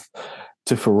fourth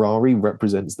to Ferrari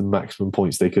represents the maximum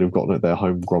points they could have gotten at their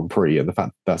home Grand Prix. And the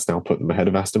fact that's now put them ahead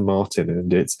of Aston Martin,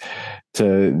 and it's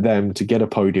to them to get a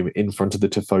podium in front of the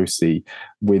Tifosi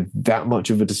with that much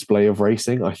of a display of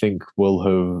racing, I think will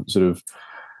have sort of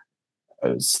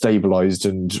stabilized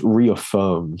and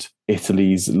reaffirmed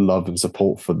Italy's love and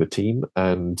support for the team.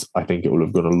 And I think it will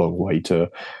have gone a long way to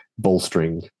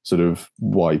bolstering sort of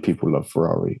why people love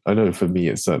Ferrari. I know for me,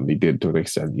 it certainly did to an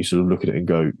extent. You sort of look at it and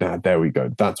go, nah, there we go.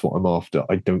 That's what I'm after.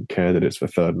 I don't care that it's for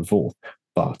third and fourth,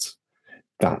 but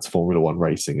that's Formula One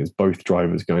racing, is both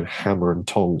drivers going hammer and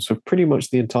tongs for pretty much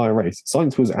the entire race.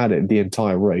 Sainz was at it the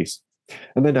entire race,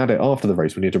 and then at it after the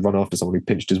race when he had to run after someone who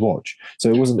pinched his watch. So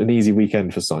it wasn't an easy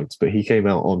weekend for Sainz, but he came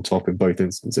out on top in both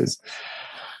instances.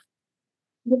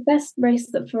 The best race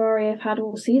that Ferrari have had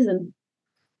all season.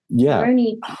 Yeah. They're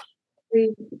only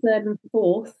third and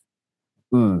fourth.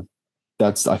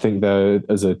 That's, I think, they're,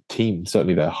 as a team,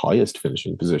 certainly their highest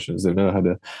finishing positions. They've never had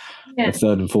a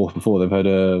third and fourth before. They've had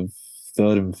a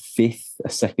third and fifth, a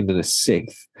second and a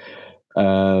sixth.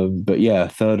 But yeah,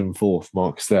 third and fourth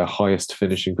marks their highest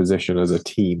finishing position as a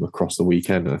team across the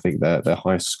weekend. And I think their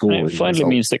highest score. It finally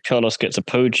means that Carlos gets a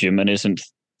podium and isn't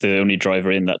the only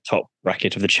driver in that top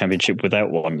bracket of the championship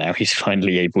without one now. He's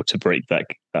finally able to break that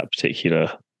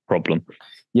particular problem.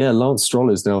 Yeah, Lance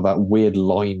Stroll is now that weird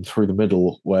line through the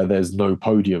middle where there's no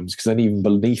podiums, because then even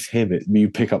beneath him, you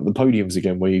pick up the podiums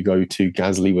again, where you go to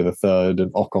Gasly with a third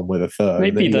and Ocon with a third.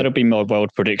 Maybe that'll be my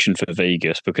wild prediction for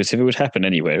Vegas, because if it would happen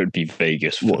anywhere, it would be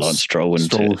Vegas for Lance Stroll. And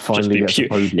Stroll finally gets a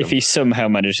podium. If he somehow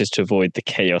manages to avoid the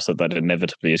chaos that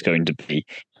inevitably is going to be,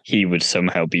 he would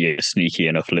somehow be a sneaky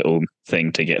enough little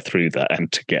thing to get through that and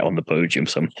to get on the podium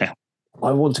somehow.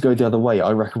 I want to go the other way.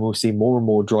 I reckon we'll see more and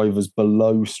more drivers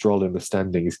below Stroll in the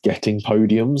standings getting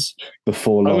podiums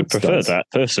before Lance. I would prefer that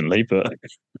personally, but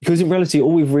because in reality,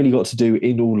 all we've really got to do,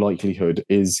 in all likelihood,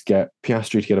 is get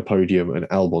Piastri to get a podium and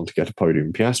Albon to get a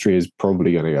podium. Piastri is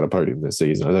probably going to get a podium this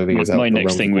season. I don't think it's my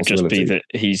next thing would just be that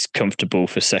he's comfortable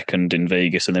for second in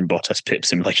Vegas, and then Bottas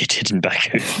pips him like he did in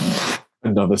Baku.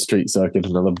 Another street circuit,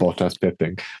 another Bottas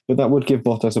pipping. But that would give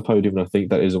Bottas a podium, and I think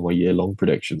that is on my year-long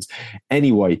predictions.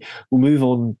 Anyway, we'll move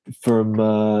on from...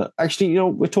 actually,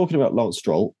 we're talking about Lance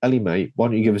Stroll. Ellie May, why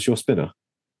don't you give us your spinner?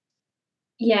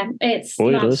 Yeah, it's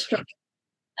Lance Stroll.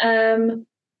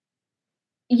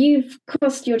 You've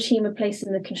cost your team a place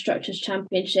in the Constructors'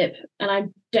 Championship, and I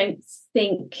don't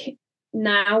think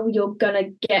now you're going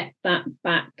to get that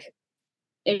back.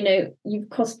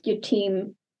 You've cost your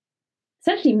team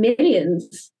essentially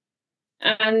millions,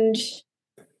 and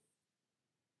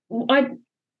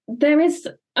there is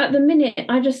at the minute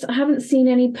I haven't seen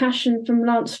any passion from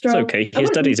Lance Stroll. It's okay, his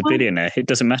daddy's a billionaire. It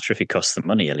doesn't matter if he costs the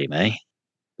money, Ellie May.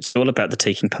 It's all about the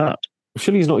taking part.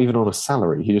 Surely he's not even on a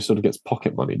salary. He just sort of gets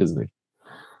pocket money, doesn't he?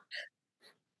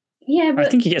 Yeah, but I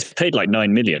think he gets paid like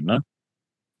 9 million, no?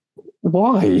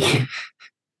 Why?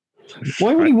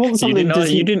 Why would he want something?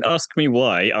 You didn't ask me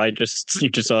why. You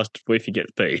just asked if he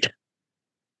gets paid.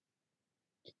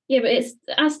 Yeah, but it's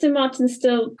Aston Martin's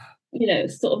still,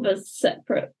 sort of a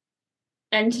separate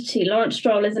entity. Lawrence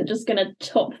Stroll isn't just going to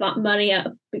top that money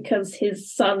up because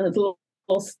his son has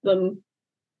lost them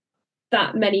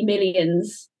that many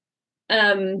millions.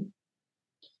 I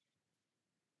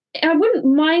wouldn't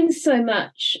mind so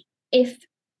much if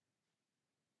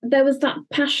there was that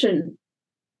passion,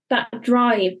 that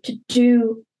drive to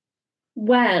do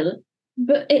well,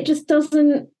 but it just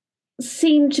doesn't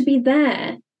seem to be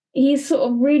there. He's sort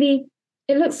of really,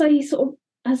 it looks like he sort of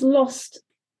has lost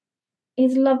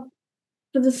his love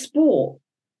for the sport.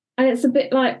 And it's a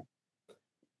bit like,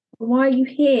 why are you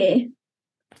here?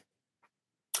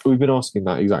 We've been asking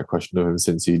that exact question of him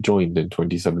since he joined in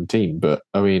 2017. But,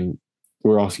 I mean,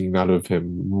 we're asking that of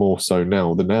him more so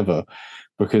now than ever,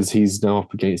 because he's now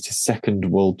up against his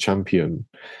second world champion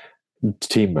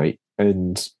teammate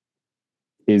and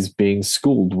is being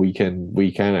schooled week in,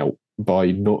 week out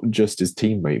by not just his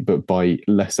teammate, but by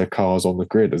lesser cars on the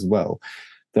grid as well.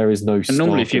 There is no. And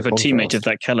normally, if you have a teammate of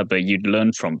that caliber, you'd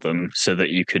learn from them so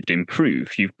that you could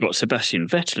improve. You've got Sebastian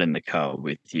Vettel in the car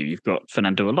with you. You've got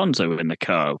Fernando Alonso in the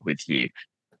car with you.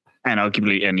 And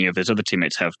arguably, any of his other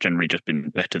teammates have generally just been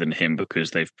better than him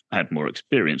because they've had more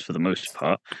experience for the most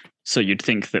part. So you'd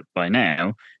think that by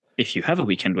now, if you have a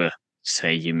weekend where,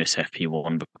 say, you miss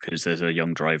FP1 because there's a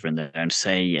young driver in there, and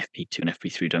say FP2 and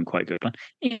FP3 don't quite go plan,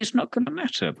 it's not going to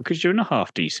matter because you're in a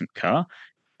half-decent car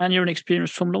and you're an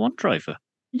experienced Formula 1 driver.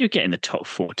 You get in the top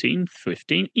 14,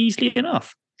 15 easily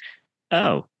enough.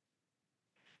 Oh.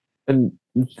 And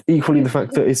equally the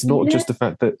fact that it's not just the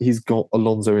fact that he's got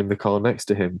Alonso in the car next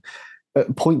to him.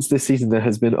 At points this season, there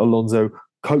has been Alonso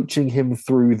coaching him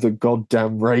through the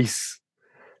goddamn race.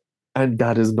 And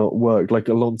that has not worked. Like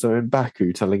Alonso in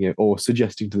Baku telling it or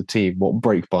suggesting to the team what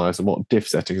brake bias and what diff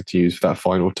settings to use for that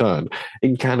final turn.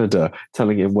 In Canada,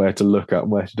 telling him where to look at,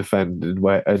 where to defend, and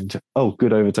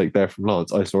good overtake there from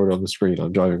Lance. I saw it on the screen.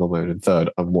 I'm driving on my own in third.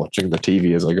 I'm watching the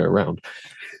TV as I go around.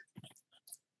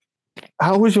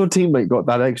 How has your teammate got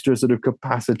that extra sort of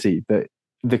capacity that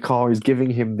the car is giving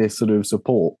him this sort of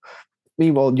support?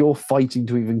 Meanwhile, you're fighting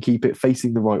to even keep it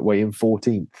facing the right way in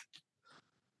 14th.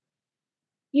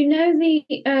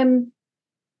 The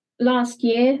last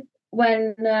year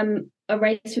when a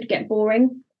race would get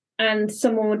boring and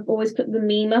someone would always put the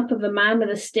meme up of a man with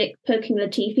a stick poking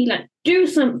Latifi, like, do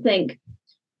something.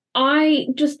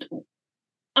 I'm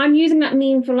using that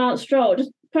meme for Lance Stroll,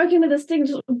 just poking with a stick,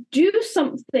 just do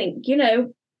something,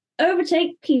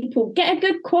 overtake people, get a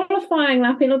good qualifying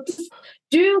lap in, or just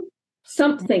do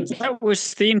something. That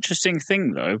was the interesting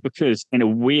thing, though, because in a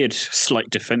weird slight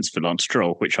defense for Lance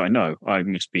Stroll, which I know I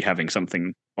must be having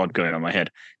something odd going on in my head,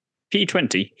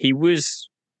 P20, he was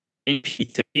in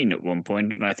P13 at one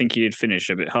point, and I think he did finish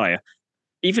a bit higher.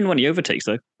 even when he overtakes,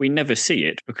 though, we never see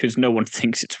it because no one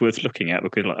thinks it's worth looking at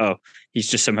because, like, oh, he's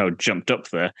just somehow jumped up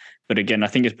there. But again, I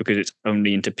think it's because it's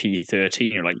only into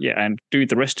P13. You're like, yeah, and do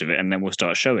the rest of it, and then we'll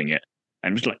start showing it.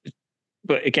 And it's like,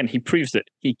 but again, he proves that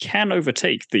he can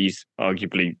overtake these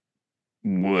arguably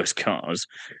worse cars,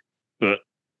 but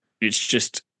it's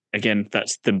just, again,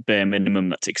 that's the bare minimum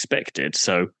that's expected.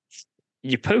 So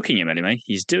you're poking him anyway.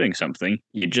 He's doing something.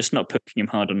 You're just not poking him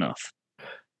hard enough.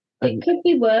 It could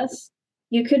be worse.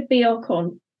 You could be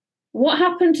Ocon. What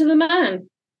happened to the man?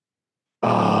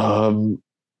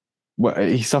 Well,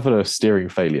 he suffered a steering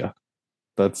failure.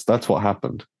 That's what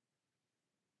happened.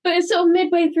 But it's sort of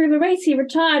midway through the race, he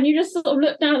retired. You just sort of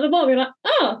look down at the bottom. You're like,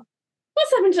 oh,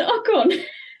 what's happened to Ocon?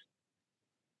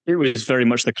 It was very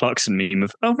much the Clarkson meme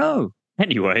of, oh no.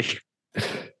 Anyway.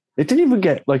 It didn't even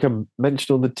get like a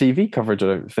mention on the TV coverage, I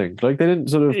don't think. Like they didn't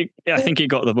sort of... I think it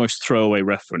got the most throwaway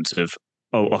reference of,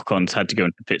 oh, Ocon's had to go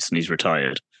into pits and he's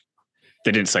retired.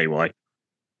 They didn't say why.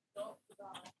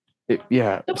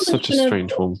 Such a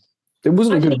strange one. It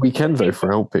wasn't a good weekend, though,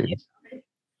 for Alpine.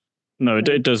 No,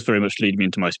 it does very much lead me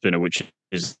into my spinner, which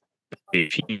is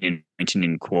P19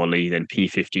 in Quali, then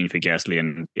P15 for Gasly,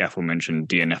 and the aforementioned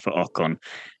DNF for Ocon.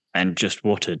 And just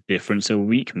what a difference a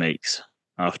week makes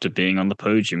after being on the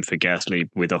podium for Gasly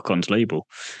with Ocon's label.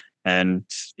 And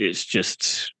it's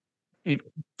just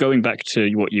going back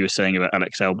to what you were saying about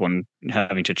Alex Albon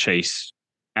having to chase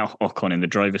Ocon in the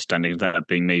driver's standings, that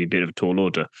being maybe a bit of a tall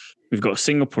order. We've got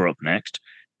Singapore up next.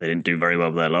 They didn't do very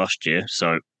well there last year,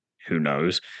 so who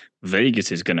knows?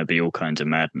 Vegas is going to be all kinds of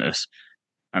madness.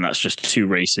 And that's just two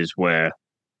races where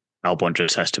Albon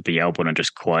just has to be Albon and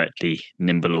just quietly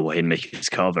nimble away and make his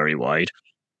car very wide.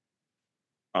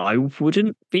 I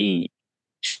wouldn't be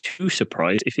too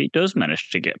surprised if he does manage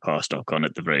to get past Ocon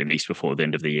at the very least before the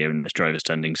end of the year in the driver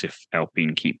standings if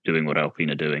Alpine keep doing what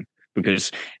Alpine are doing.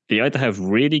 Because they either have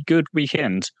really good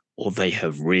weekends or they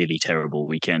have really terrible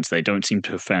weekends. They don't seem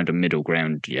to have found a middle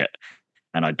ground yet.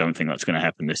 And I don't think that's going to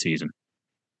happen this season.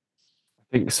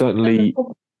 I think certainly...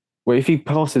 Well, if he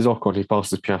passes Ocon, he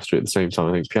passes Piastri at the same time.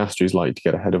 I think Piastri's likely to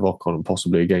get ahead of Ocon and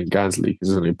possibly again Gasly, because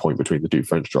there's only a point between the two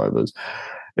French drivers.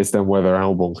 It's then whether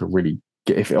Albon can really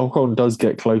get... If Ocon does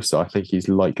get closer, I think he's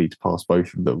likely to pass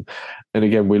both of them. And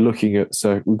again, we're looking at...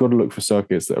 So we've got to look for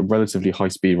circuits that are relatively high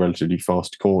speed, relatively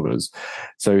fast corners.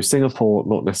 So Singapore,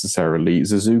 not necessarily.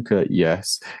 Suzuka,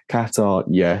 yes. Qatar,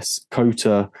 yes.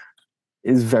 Kota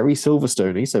is very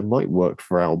Silverstone-y, so might work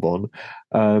for Albon.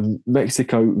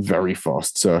 Mexico, very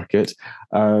fast circuit.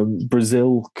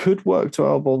 Brazil could work to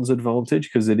Albon's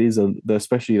advantage because it is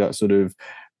especially that sort of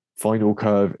final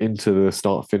curve into the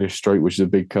start-finish straight, which is a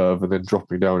big curve, and then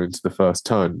dropping down into the first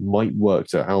turn might work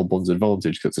to Albon's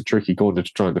advantage because it's a tricky corner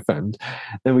to try and defend.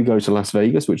 Then we go to Las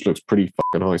Vegas, which looks pretty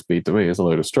fucking high speed to me. It's a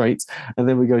load of straights. And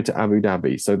then we go to Abu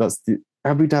Dhabi. So that's the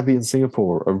Abu Dhabi and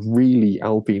Singapore are really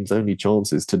Alpine's only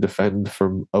chances to defend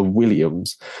from a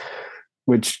Williams,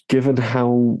 which, given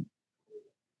how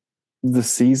the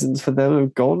seasons for them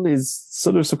have gone, is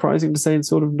sort of surprising to say and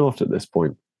sort of not at this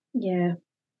point. Yeah.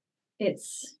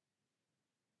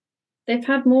 They've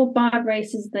had more bad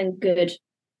races than good.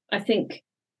 I think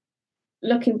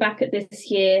looking back at this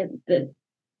year, that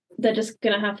they're just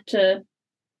going to have to,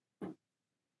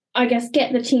 I guess,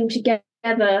 get the team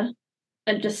together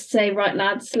and just say, right,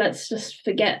 lads, let's just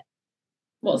forget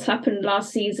what's happened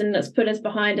last season. Let's put us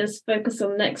behind us, focus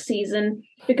on next season.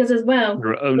 Because as well,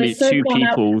 there are only two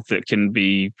people that can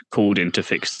be called in to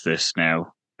fix this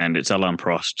now, and it's Alain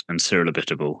Prost and Cyril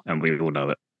Abiteboul, and we all know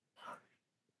it.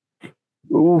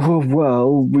 Oh,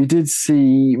 well, we did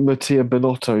see Mattia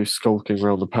Binotto skulking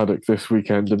around the paddock this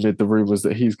weekend amid the rumours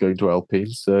that he's going to Alpine.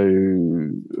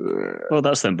 So, well,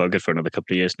 that's then buggered for another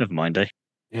couple of years. Never mind, eh?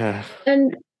 Yeah.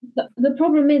 And the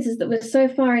problem is that we're so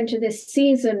far into this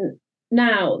season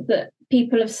now that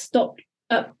people have stopped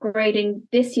upgrading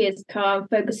this year's car and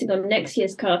focusing on next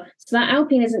year's car. So that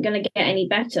Alpine isn't going to get any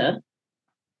better.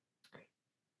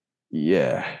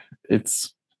 Yeah,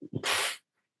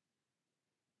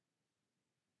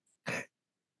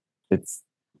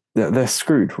 they're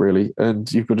screwed, really,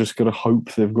 and you've just got to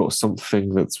hope they've got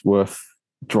something that's worth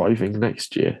driving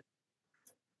next year. Does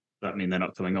that mean they're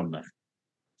not coming on there?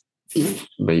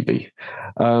 Maybe.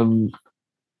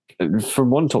 From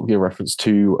one Top Gear reference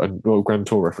to Grand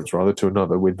Tour reference rather to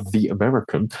another with the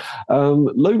American,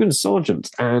 Logan Sargent,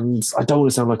 and I don't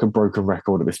want to sound like a broken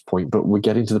record at this point, but we're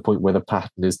getting to the point where the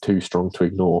pattern is too strong to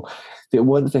ignore. If it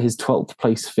weren't for his 12th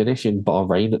place finish in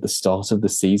Bahrain at the start of the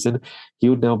season, he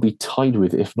would now be tied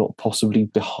with, if not possibly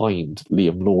behind,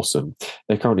 Liam Lawson.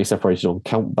 They're currently separated on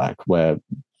countback, where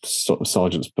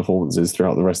Sargent's performances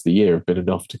throughout the rest of the year have been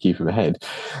enough to keep him ahead.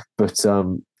 But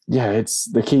Yeah, it's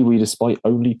the Kiwi, despite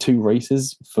only 2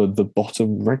 races for the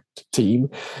bottom ranked team,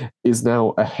 is now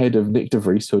ahead of Nick de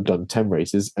Vries, who had done 10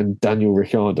 races, and Daniel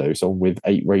Ricciardo, someone with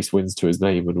 8 race wins to his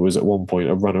name and was at one point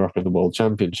a runner up in the World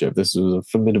Championship. This was a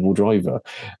formidable driver.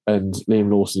 And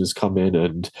Liam Lawson has come in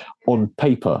and, on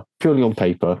paper, purely on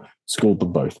paper, scored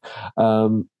them both.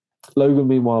 Logan,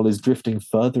 meanwhile, is drifting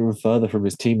further and further from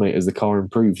his teammate as the car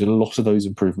improves, and a lot of those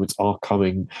improvements are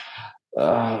coming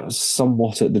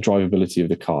somewhat at the drivability of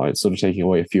the car. It's sort of taking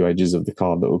away a few edges of the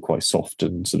car that were quite soft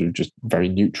and sort of just very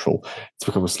neutral. It's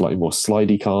become a slightly more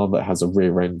slidey car that has a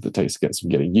rear end that takes to get some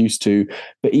getting used to.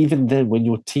 But even then, when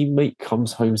your teammate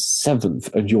comes home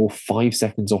 7th and you're 5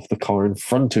 seconds off the car in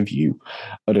front of you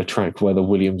at a track where the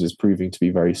Williams is proving to be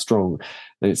very strong,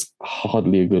 then it's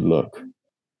hardly a good look.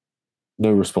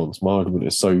 No response. My argument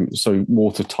is so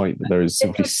watertight that there is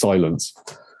simply silence.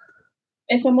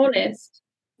 If I'm honest,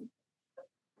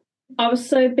 I was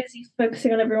so busy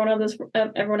focusing on everyone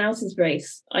else's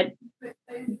race. I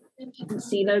didn't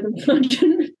see Logan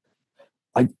Fludgeon.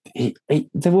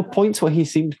 There were points where he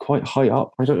seemed quite high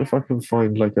up. I don't know if I can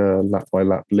find like a lap by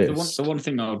lap list. The one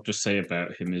thing I'll just say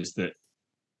about him is that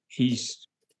he's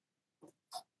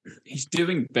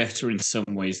doing better in some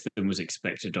ways than was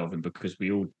expected of him, because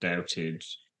we all doubted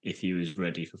if he was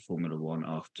ready for Formula One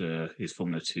after his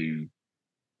Formula 2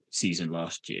 season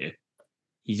last year.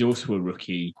 He's also a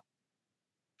rookie.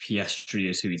 Piastri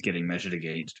is who he's getting measured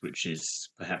against, which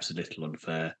is perhaps a little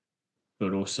unfair.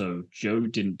 But also, Joe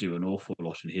didn't do an awful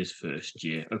lot in his first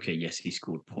year. Okay, yes, he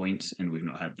scored points, and we've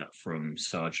not had that from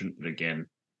Sargent. But again,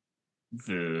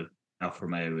 the Alfa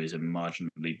Romeo is a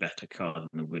marginally better car than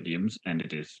the Williams, and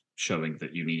it is showing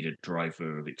that you need a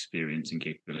driver of experience and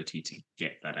capability to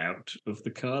get that out of the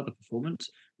car, the performance,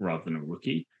 rather than a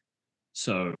rookie.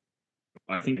 So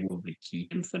I think we'll be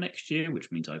keep him for next year,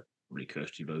 which means I probably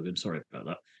cursed you, Logan. Sorry about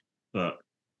that. But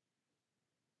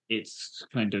it's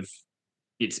kind of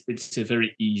it's a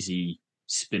very easy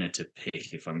spinner to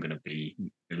pick if I'm going to be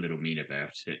a little mean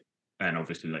about it. And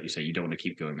obviously, like you say, you don't want to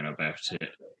keep going on about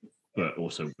it. But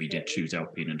also, we did choose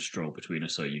Alpine and Stroll between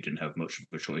us, so you didn't have much of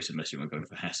a choice unless you were going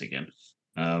for Haas again.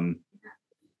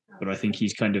 But I think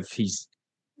he's in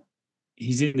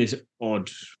this odd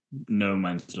no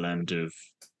man's land of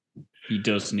he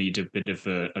does need a bit of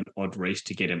an odd race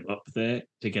to get him up there,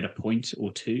 to get a point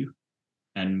or two.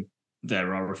 And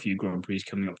there are a few Grand Prix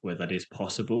coming up where that is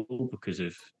possible because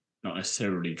of not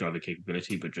necessarily driver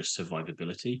capability, but just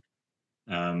survivability.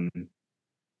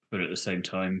 But at the same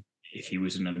time, if he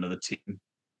was in another team,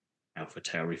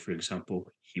 AlphaTauri, for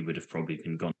example, he would have probably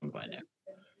been gone by now.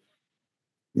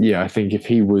 Yeah, I think if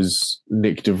he was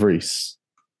Nick de Vries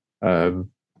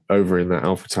over in that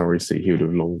AlphaTauri seat, he would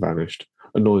have long vanished.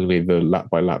 Annoyingly, the lap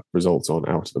by lap results aren't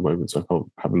out at the moment, so I can't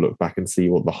have a look back and see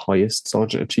what the highest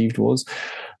Sargent achieved was.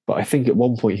 But I think at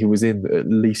one point he was in at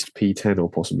least P10 or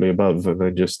possibly above, and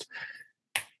then just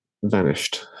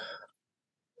vanished.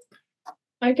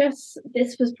 I guess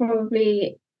this was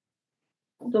probably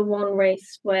the one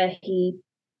race where and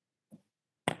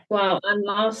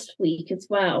last week as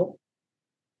well,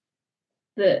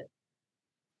 that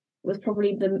was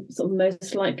probably the sort of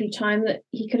most likely time that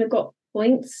he could have got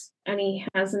points, and he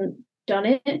hasn't done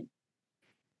it.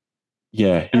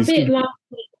 Yeah. A bit last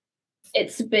week,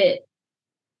 it's a bit...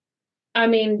 I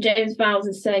mean, James Vowles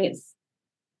is saying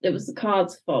it was the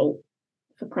car's fault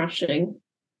for crashing,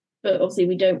 but obviously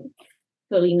we don't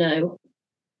fully know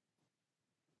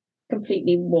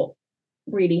completely what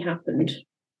really happened.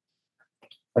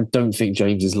 I don't think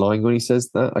James is lying when he says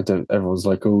that. Everyone's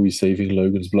like, oh, he's saving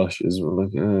Logan's blushes. We're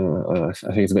like, I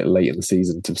think it's a bit late in the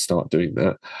season to start doing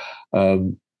that.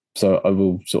 So I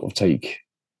will sort of take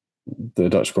the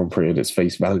Dutch Grand Prix at its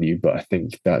face value, but I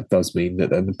think that does mean that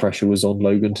then the pressure was on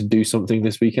Logan to do something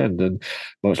this weekend. And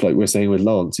much like we're saying with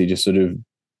Lance, he just sort of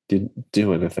didn't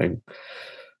do anything.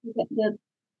 Get the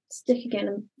stick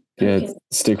again.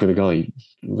 Stick with a guy.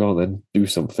 Go on then, do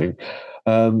something.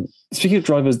 Speaking of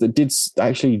drivers that did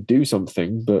actually do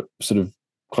something, but sort of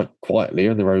quite quietly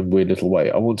in their own weird little way,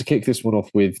 I want to kick this one off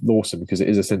with Lawson because it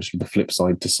is essentially the flip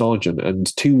side to Sargent.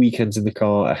 And 2 weekends in the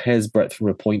car, a hair's breadth from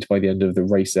a point by the end of the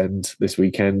race end this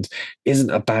weekend isn't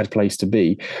a bad place to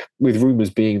be, with rumours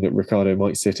being that Ricciardo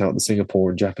might sit out the Singapore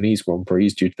and Japanese Grand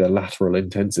Prix due to their lateral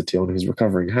intensity on his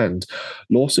recovering hand.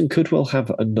 Lawson could well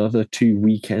have another 2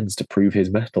 weekends to prove his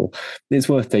mettle. It's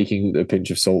worth taking a pinch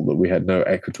of salt that we had no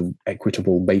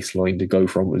equitable baseline to go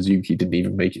from, as Yuki didn't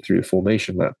even make it through the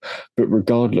formation lap. But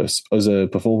regardless, as a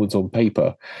performance on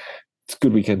paper, it's a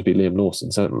good weekend to be Liam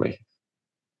Lawson, certainly.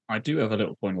 I do have a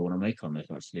little point I want to make on this,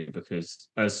 actually, because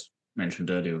as mentioned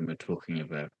earlier when we were talking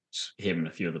about him and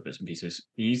a few other bits and pieces,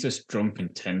 he's a strong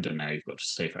contender now, you've got to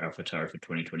say, for AlphaTauri for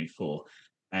 2024.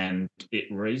 And it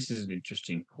raises an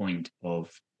interesting point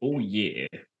of all year,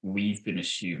 we've been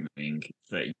assuming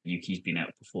that Yuki's been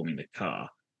outperforming the car,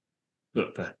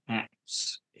 but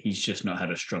perhaps he's just not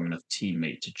had a strong enough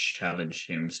teammate to challenge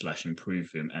him /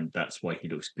 improve him, and that's why he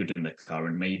looks good in the car.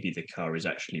 And maybe the car is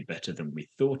actually better than we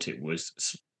thought it was,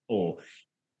 or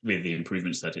with the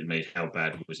improvements that it made, how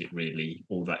bad was it really?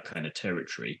 All that kind of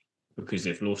territory. Because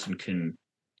if Lawson can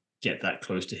get that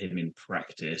close to him in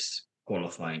practice,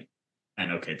 qualifying,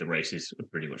 and okay, the race is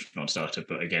pretty much non-starter,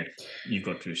 but again, you've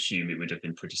got to assume it would have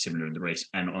been pretty similar in the race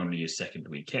and only a second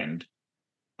weekend.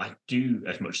 I do,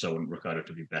 as much as I want Ricciardo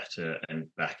to be better and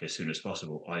back as soon as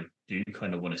possible, I do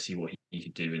kind of want to see what he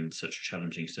could do in such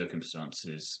challenging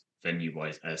circumstances,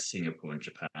 venue-wise, as Singapore and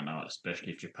Japan are,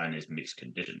 especially if Japan is mixed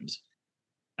conditions.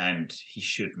 And he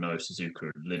should know Suzuka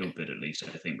a little bit, at least,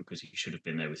 I think, because he should have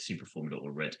been there with Super Formula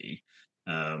already.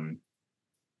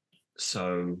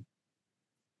 So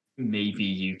maybe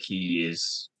Yuki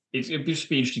is... It'd just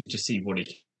be interesting to see what he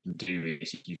can do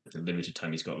with the limited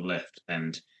time he's got left.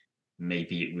 And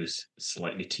maybe it was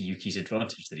slightly to Yuki's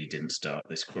advantage that he didn't start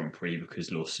this Grand Prix,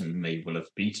 because Lawson may well have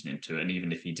beaten him to it. And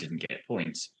even if he didn't get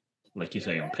points, like you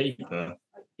say, on paper,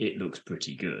 it looks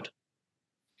pretty good.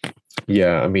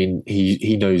 Yeah, I mean,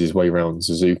 he knows his way around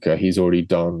Suzuka. He's already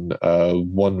done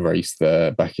one race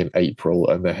there back in April,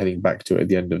 and they're heading back to it at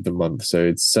the end of the month. So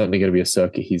it's certainly going to be a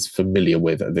circuit he's familiar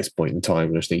with at this point in time.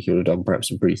 And I think he would have done perhaps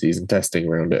some preseason testing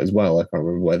around it as well. I can't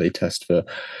remember where they test for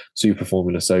Super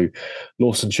Formula. So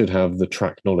Lawson should have the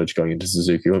track knowledge going into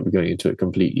Suzuka. He won't be going into it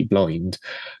completely blind.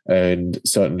 And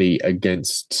certainly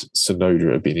against Tsunoda,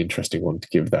 it would be an interesting one to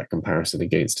give that comparison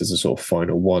against as a sort of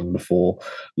final one before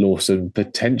Lawson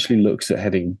potentially looks at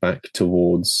heading back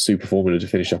towards Super Formula to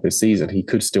finish up his season. He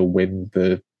could still win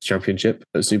the championship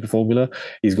at Super Formula.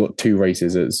 He's got 2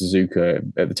 races at Suzuka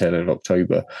at the tail end of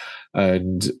October.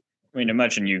 And I mean,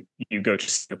 imagine you go to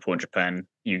Singapore and Japan,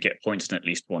 you get points in at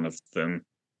least one of them.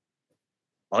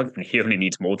 Arguably, he only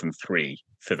needs more than 3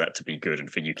 for that to be good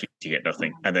and for Yuki to get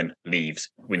nothing, and then leaves,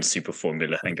 wins Super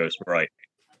Formula, and goes, right,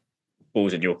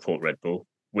 ball's in your court, Red Bull.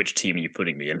 Which team are you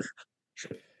putting me in?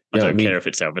 I don't care if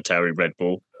it's AlphaTauri, Red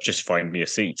Bull. Just find me a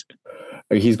seat.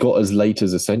 He's got as late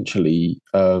as essentially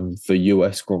the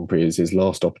US Grand Prix as his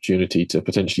last opportunity to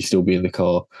potentially still be in the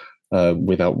car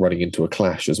without running into a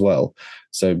clash as well.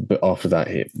 So, but after that,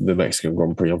 the Mexican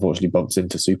Grand Prix unfortunately bumps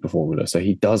into Super Formula. So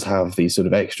he does have these sort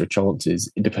of extra chances,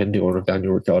 depending on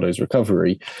Daniel Ricciardo's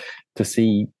recovery, to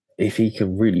see if he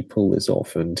can really pull this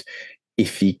off. And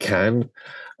if he can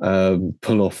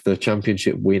pull off the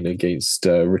championship win against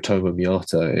Ritomo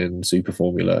Miata in Super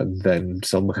Formula and then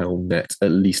somehow net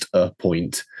at least a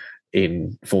point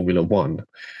in Formula One,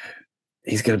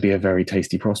 he's going to be a very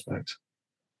tasty prospect.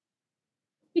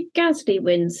 Did Gasly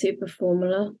win Super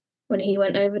Formula when he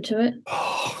went over to it?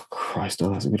 Oh, Christ,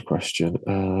 no, that's a good question.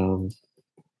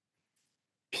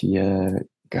 Pierre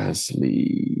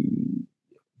Gasly.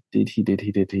 Did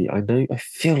he? I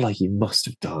feel like he must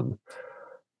have done.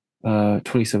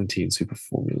 2017 Super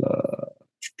Formula.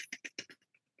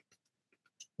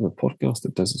 The podcast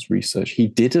that does its research. He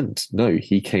didn't. No,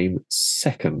 he came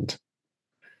second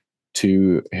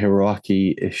to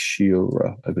Hiroaki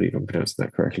Ishiura. I believe I'm pronouncing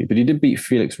that correctly. But he did beat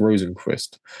Felix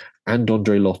Rosenqvist and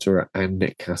Andre Lotterer and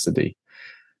Nick Cassidy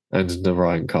and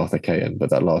Narayan Karthikeyan. But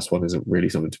that last one isn't really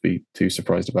something to be too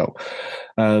surprised about.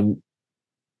 Andre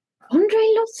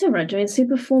Lotterer doing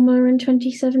Super Formula in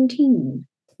 2017.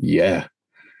 Yeah.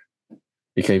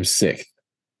 He came 6th.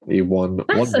 He won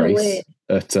That's one race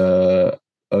at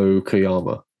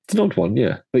Okayama. It's an odd one,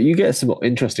 yeah. But you get some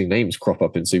interesting names crop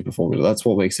up in Super Formula. That's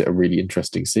what makes it a really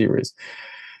interesting series.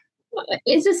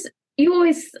 It's just, you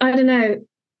always, I don't know,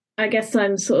 I guess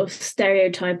I'm sort of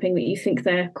stereotyping that you think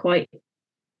they're quite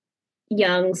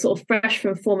young, sort of fresh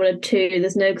from Formula 2.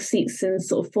 There's no seats in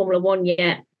sort of Formula 1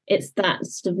 yet. It's that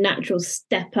sort of natural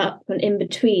step up and in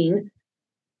between.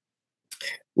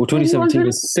 Well, 2017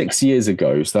 was 6 years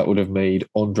ago, so that would have made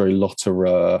Andre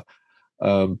Lotterer,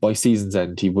 by season's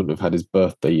end, he wouldn't have had his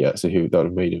birthday yet, so that would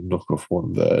have made him knock off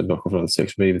another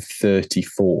 6, maybe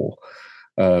 34.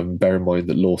 Bear in mind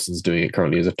that Lawson's doing it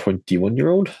currently as a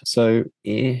 21-year-old, so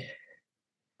yeah.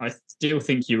 I still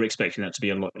think you were expecting that to be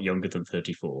a lot younger than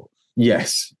 34.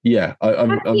 Yes, yeah.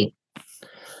 I'm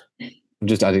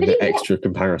just adding the extra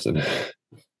comparison.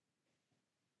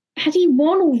 Had he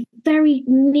won or very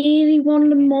nearly won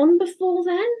Le Mans before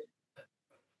then?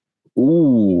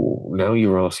 Ooh, now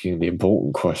you're asking the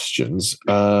important questions.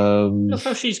 Love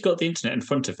how she's got the internet in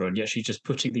front of her, and yet she's just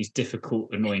putting these difficult,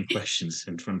 annoying questions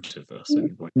in front of us.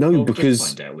 And like, No, well, just because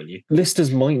find out, will you?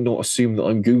 listeners might not assume that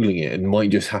I'm Googling it and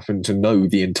might just happen to know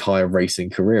the entire racing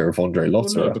career of Andre Well, no,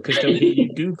 Lotterer. because they'll hear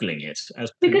you googling it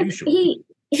as per Because usual.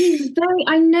 he's very.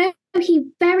 I know he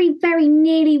very very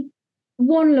nearly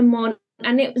won Le Mans,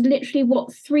 and it was literally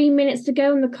what 3 minutes to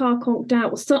go, and the car conked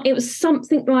out. So it was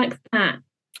something like that.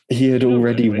 He had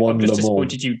already Anyway, won I'm just Le Mans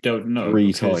disappointed you don't know 3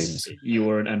 because times. you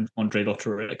are an Andre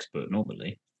Lotterer expert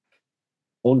normally.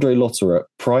 Andre Lotterer,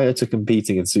 prior to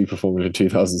competing in Super Formula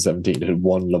 2017, had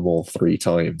won Le Mans 3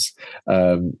 times,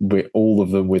 with all of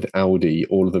them with Audi,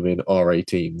 all of them in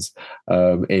R18s,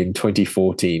 in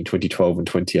 2014, 2012, and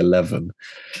 2011,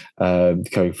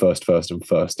 going first, and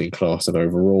first in class and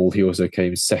overall. He also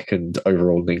came second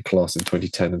overall in class in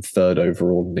 2010 and third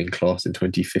overall in class in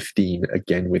 2015,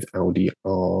 again with Audi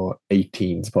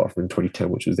R18s, apart from in 2010,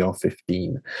 which was the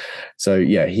R15. So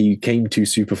yeah, he came to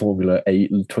Super Formula a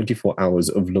 24 hours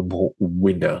of Le Mans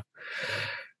winner.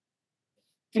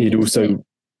 He'd also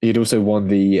won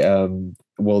the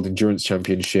World Endurance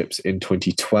Championships in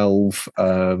 2012,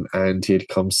 and he had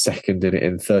come second in it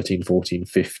in 13, 14,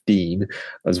 15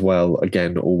 as well.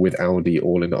 Again, all with Audi,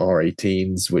 all in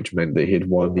R18s, which meant that he had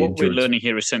won the What we're endurance. learning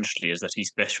here essentially is that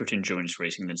he's better at endurance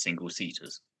racing than single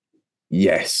seaters.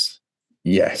 Yes,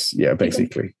 yeah,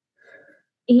 basically.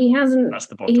 He hasn't. That's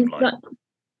the bottom line.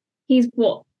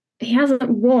 He hasn't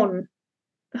won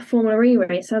a Formula E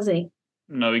race, has he?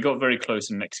 No, he got very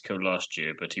close in Mexico last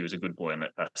year, but he was a good boy and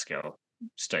let Pascal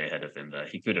stay ahead of him there.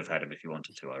 He could have had him if he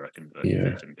wanted to, I reckon, but he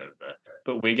let him go there.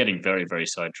 But we're getting very, very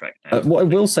sidetracked now. What I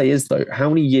will say is, though, how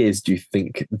many years do you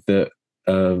think that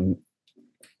Andre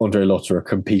Lotterer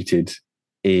competed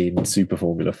in Super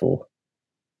Formula 4?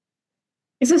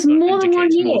 Is this more than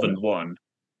 1 year? More than one.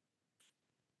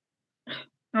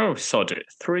 Oh, sod it.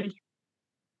 3?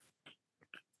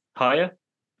 Higher?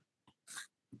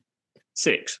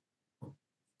 6?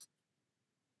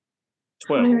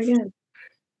 12? Again.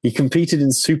 He competed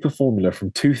in Super Formula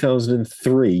from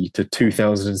 2003 to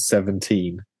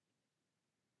 2017.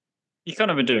 You can't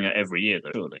have been doing it every year,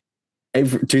 though, surely.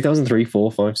 2003,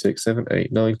 4, 5, 6, 7,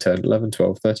 8, 9, 10, 11,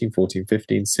 12, 13, 14,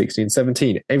 15, 16,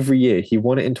 17. Every year. He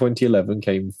won it in 2011,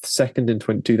 came second in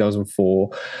 2004,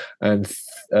 and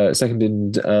second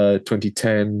in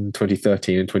 2010,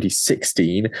 2013, and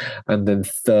 2016, and then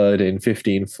third in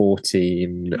 15,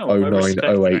 14, 09,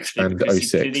 08, and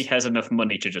 06. He clearly has enough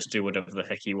money to just do whatever the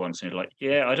heck he wants. And he's like,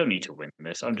 yeah, I don't need to win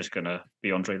this. I'm just going to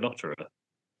be Andre Lotterer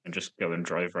and just go and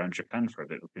drive around Japan for a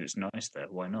bit because it's nice there.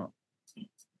 Why not?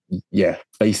 Yeah,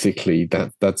 basically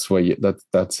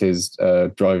that's his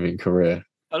driving career.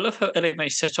 I love how Elliot May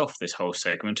set off this whole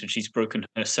segment and she's broken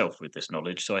herself with this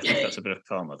knowledge, so I think that's a bit of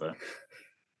karma there.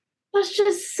 That's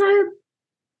just so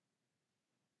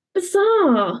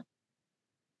bizarre.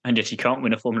 And yet he can't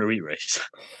win a Formula E race.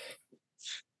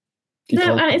 He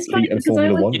can't complete a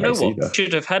Formula 1 race. You know what? Either.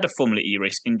 Should have had a Formula E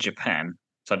race in Japan.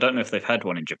 So I don't know if they've had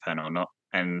one in Japan or not.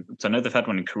 And so I know they've had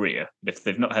one in Korea. But if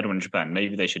they've not had one in Japan,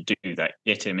 maybe they should do that,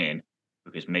 get him in,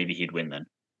 because maybe he'd win then.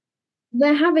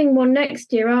 They're having one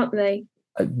next year, aren't they?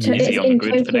 Is he on the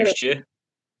grid for next year?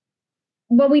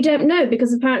 Well, we don't know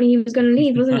because apparently he was going to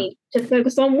leave, wasn't he, to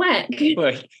focus on WEC?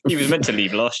 Well, he was meant to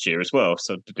leave last year as well,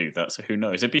 so to do that. So who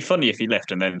knows? It'd be funny if he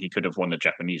left and then he could have won the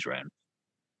Japanese round.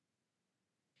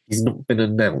 He's not been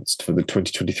announced for the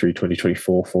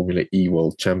 2023-2024 Formula E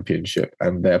World Championship,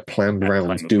 and their planned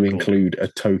rounds do include a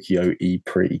Tokyo E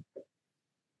Prix,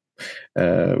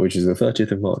 which is the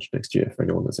 30th of March next year, for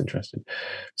anyone that's interested.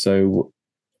 So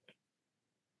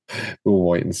we'll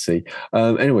wait and see.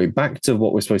 Anyway, back to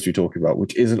what we're supposed to be talking about,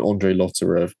 which isn't Andre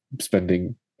Lotterer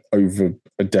spending over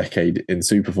a decade in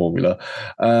Super Formula.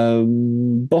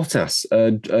 Bottas,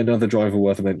 another driver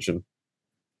worth a mention.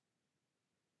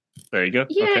 There you go.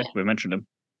 Yeah. Okay, we mentioned him.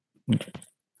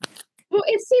 Well,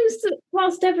 it seems that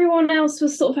whilst everyone else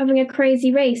was sort of having a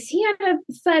crazy race, he had a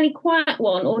fairly quiet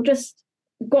one, or just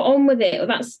got on with it. Or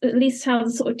that's at least how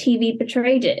the sort of TV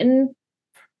portrayed it, and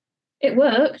it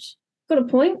worked. Got a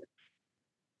point.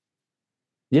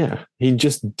 Yeah, he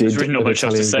just did. There's really not much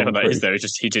else to say about that, is there?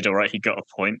 He did all right. He got a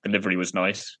point. The livery was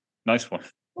nice. Nice one.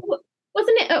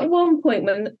 Wasn't it at one point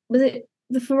when was it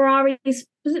the Ferraris?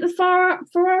 Was it the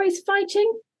Ferraris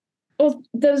fighting? Or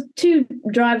there was two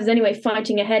drivers anyway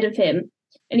fighting ahead of him,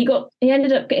 and he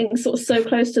ended up getting sort of so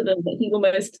close to them that he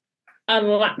almost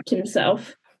unlapped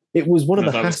himself. It was one of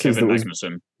the Hasses that was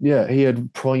Magnussen. Yeah, he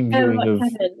had prime viewing of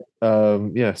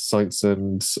Sainz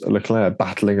and Leclerc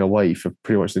battling away for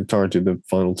pretty much the entirety of the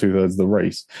final 2/3 of the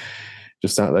race.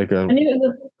 Just sat there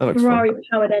going, That looks fun.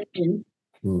 Ferrari-powered engine.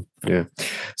 Yeah.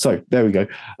 So there we go.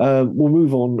 We'll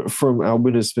move on from our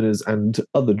winners, spinners, and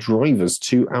other drivers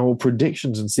to our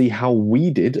predictions and see how we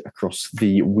did across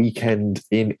the weekend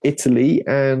in Italy.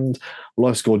 And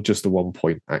well, I scored just the 1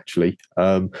 point, actually.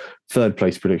 Third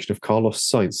place prediction of Carlos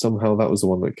Sainz. Somehow that was the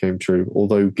one that came true.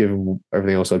 Although, given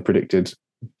everything else I predicted,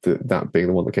 that being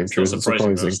the one that came true isn't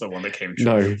surprising. That's the one that came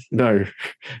true. No,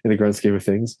 in the grand scheme of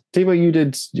things. Timo, you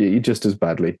did just as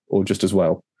badly or just as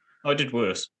well. I did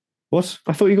worse. What?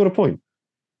 I thought you got a point.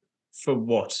 For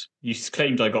what? You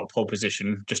claimed I got pole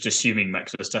position, just assuming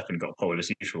Max Verstappen got pole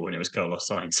as usual, and it was Carlos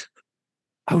Sainz.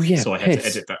 Oh, yeah. So I had to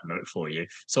edit that note for you.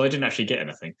 So I didn't actually get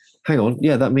anything. Hang on.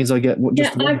 Yeah, that means I get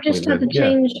just one I've just point had to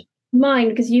then. change mine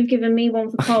because you've given me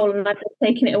one for pole and I've just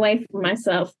taken it away from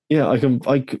myself. Yeah, I can.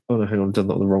 Oh, no, hang on. I've done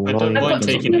that on the wrong line. I don't mind got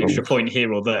taking to- an extra point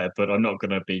here or there, but I'm not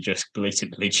going to be just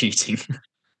blatantly cheating.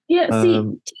 Yeah,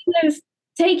 see,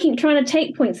 Tino's trying to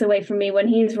take points away from me when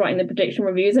he's writing the prediction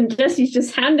reviews, and Jesse's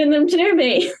just handing them to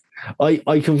me.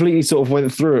 I completely sort of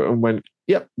went through it and went,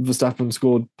 yep, Verstappen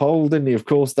scored pole, didn't he? Of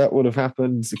course, that would have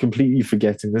happened. Completely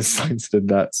forgetting that Sainz did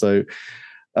that. So,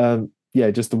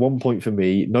 yeah, just the 1 point for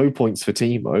me. No points for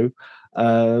Timo.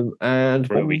 And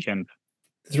For a weekend.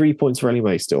 3 points for Ellie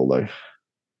May still, though.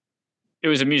 It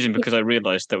was amusing because I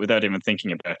realised that without even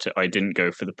thinking about it, I didn't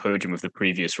go for the podium of the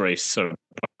previous race. So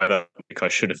by that, I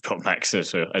should have got Max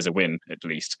as a win, at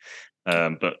least.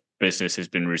 But business has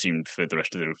been resumed for the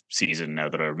rest of the season now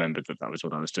that I remembered that was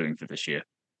what I was doing for this year.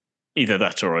 Either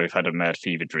that or I've had a mad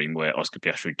fever dream where Oscar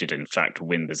Piastri did, in fact,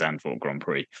 win the Zandvoort Grand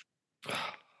Prix.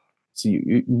 So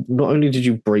you not only did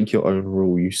you break your own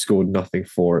rule, you scored nothing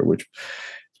for it, which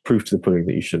proof to the pudding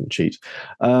that you shouldn't cheat.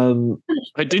 I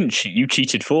didn't cheat. You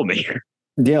cheated for me.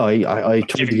 Yeah, I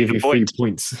tried to give you 3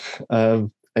 points.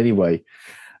 Anyway.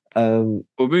 We'll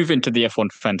move into the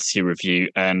F1 fantasy review.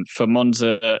 And for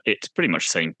Monza, it's pretty much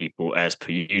the same people as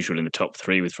per usual in the top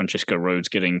three, with Francisco Rhodes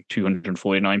getting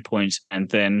 249 points. And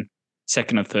then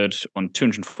second and third on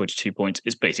 242 points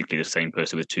is basically the same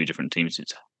person with two different teams.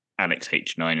 It's Alex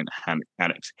H9 and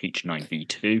Alex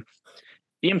H9V2.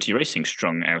 EMT Racing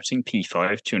strong outing,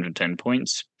 P5, 210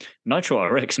 points. Nitro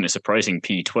RX in a surprising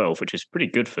P12, which is pretty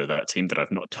good for that team that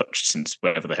I've not touched since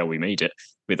wherever the hell we made it,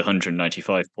 with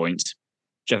 195 points.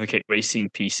 Jeffacate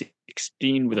Racing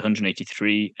P16 with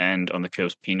 183, and on the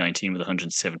curves P19 with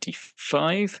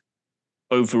 175.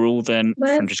 Overall, then,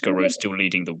 Francisco Rhodes still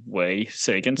leading the way.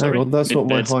 Say again, sorry. Hang on, that's not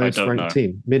my highest ranked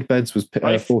team. Mid-Beds was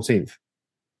 14th.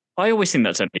 I always think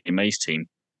that's Emily May's team.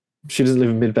 She doesn't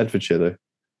live in Mid-Bedfordshire, though.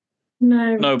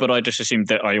 No, but I just assumed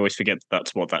that I always forget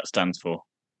that's what that stands for.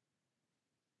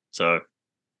 So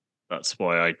that's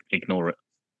why I ignore it.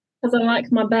 Because I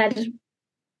like my bed.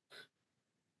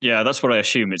 Yeah, that's what I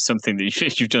assume. It's something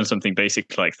that you've done something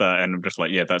basic like that, and I'm just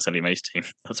like, yeah, that's Ellie May's team.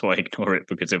 That's why I ignore it,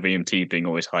 because of EMT being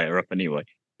always higher up anyway.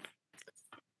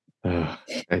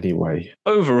 Anyway.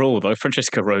 Overall, though,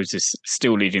 Francisco Rhodes is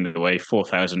still leading the way,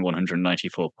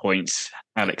 4,194 points.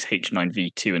 Alex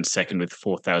H9V2 in second with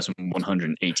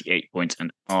 4,188 points,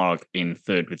 and ARG in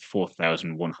third with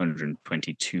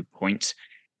 4,122 points.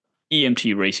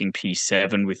 EMT Racing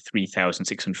P7 with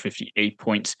 3,658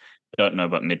 points. Don't know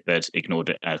about mid-beds, ignored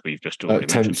it as we've just already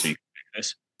mentioned. So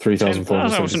 3,477.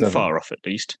 I wasn't far off, at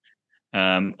least.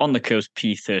 On the curves,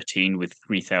 P13 with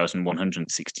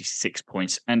 3,166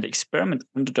 points, and Experiment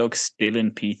Underdog still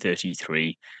in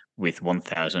P33 with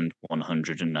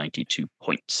 1,192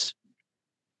 points.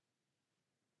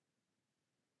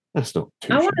 That's not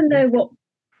too. I want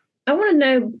to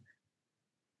know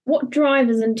what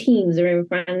drivers and teams are in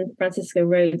Francisco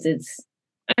Rhodes.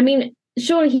 I mean,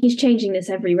 surely he's changing this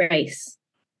every race,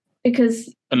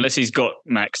 because unless he's got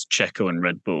Max, Checo, and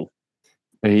Red Bull.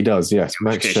 He does, yes.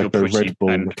 Max, Checo, Red Bull,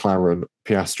 McLaren,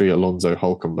 Piastri, Alonso,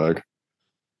 Hulkenberg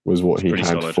was what he had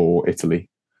solid for Italy.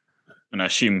 And I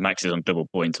assume Max is on double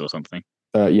points or something.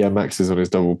 Yeah, Max is on his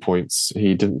double points.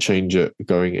 He didn't change it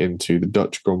going into the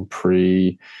Dutch Grand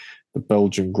Prix, the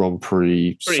Belgian Grand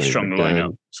Prix. Pretty strong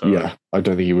lineup. So. Yeah, I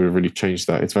don't think he would have really changed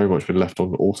that. It's very much been left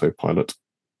on autopilot.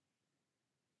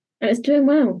 And it's doing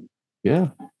well. Yeah.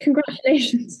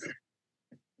 Congratulations.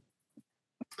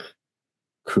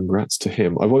 Congrats to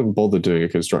him. I won't bother doing a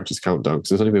constructors countdown because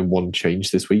there's only been one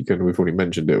change this week, and we've already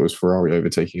mentioned it was Ferrari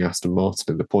overtaking Aston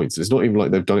Martin in the points. It's not even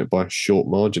like they've done it by a short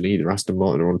margin either. Aston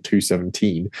Martin are on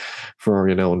 217,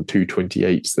 Ferrari are now on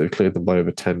 228, so they've cleared them by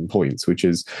over 10 points, which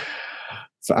is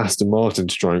for Aston Martin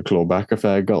to try and claw back a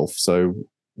fair gulf. So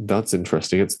that's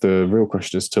interesting. It's the real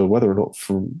question as to whether or not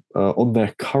from on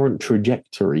their current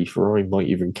trajectory, Ferrari might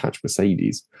even catch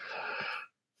Mercedes.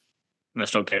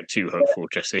 Let's not get too hopeful,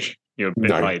 Jesse. You're a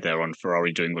bit high there on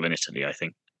Ferrari doing well in Italy, I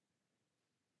think.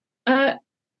 And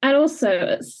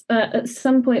also, at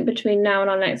some point between now and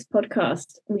our next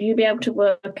podcast, would you be able to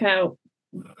work out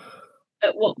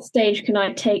at what stage can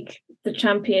I take the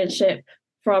championship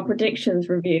for our predictions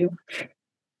review?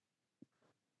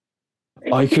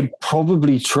 I could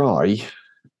probably try.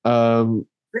 I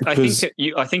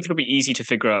think it'll be easy to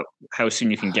figure out how soon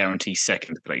you can guarantee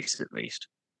second place at least.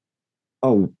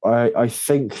 Oh, I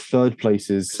think third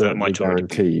place is certainly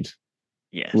guaranteed.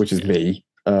 Yes, which is me.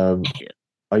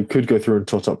 I could go through and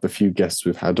tot up the few guests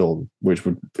we've had on,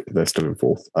 they're still in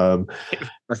fourth. I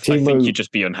think you'd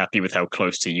just be unhappy with how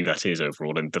close to you that is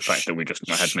overall, and the fact that we just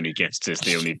not had many guests is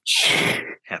the only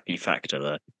happy factor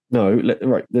there. No,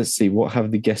 let's see. What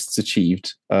have the guests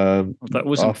achieved? That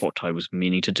wasn't what I was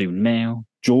meaning to do now.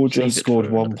 Georgia scored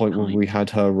 1 point when we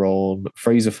had her on.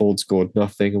 Fraser Ford scored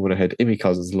nothing and went ahead. Imi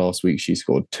Cousins last week, she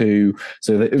scored 2.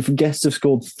 So if guests have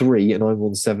scored 3 and I'm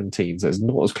on 17, so it's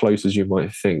not as close as you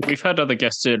might think. We've had other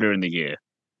guests earlier in the year.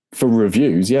 For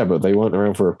reviews, yeah, but they weren't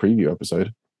around for a preview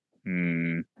episode.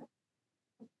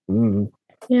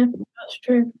 Yeah, that's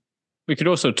true. We could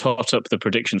also tot up the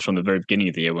predictions from the very beginning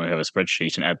of the year when we have a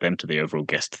spreadsheet and add them to the overall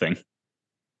guest thing.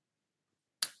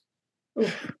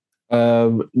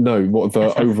 No, what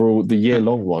the overall, the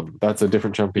year-long one? That's a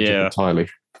different championship entirely.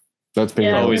 That's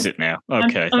been. Oh, is it now?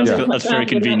 Okay, that's very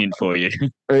convenient for you.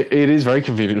 It is very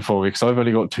convenient for me because I've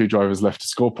only got 2 drivers left to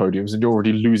score podiums, and you're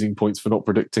already losing points for not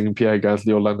predicting Pierre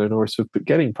Gasly or Lando Norris for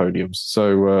getting podiums.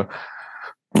 So,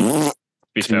 to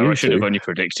be fair, I should have only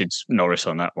predicted Norris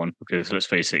on that one because let's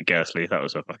face it, Gasly, that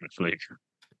was a fucking fluke.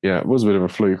 Yeah, it was a bit of a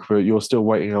fluke, but you're still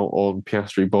waiting out on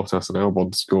Piastri, Bottas, and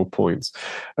Albon to score points,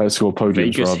 score podiums.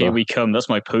 Vegas, rather. Here we come. That's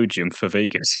my podium for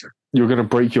Vegas. You're going to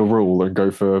break your rule and go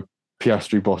for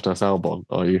Piastri, Bottas, Albon,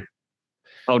 are you?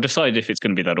 I'll decide if it's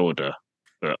going to be that order,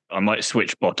 but I might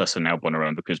switch Bottas and Albon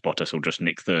around because Bottas will just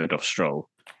nick third off Stroll.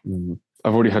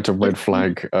 I've already had to red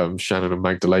flag Shannon and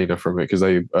Magdalena from it because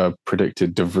they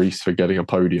predicted De Vries for getting a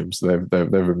podium, so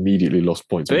they've immediately lost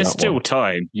points. There's still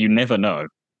time. You never know.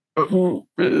 Anyone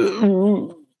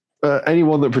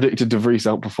that predicted De Vries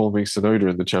outperforming Tsunoda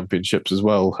in the championships as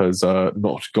well has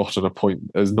not gotten a point.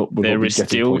 There is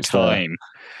still time. There.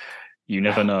 You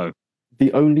never know.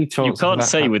 The only chance you can't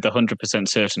say with 100%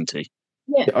 certainty.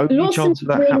 Yeah, the only Lawson chance of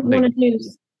that really happening.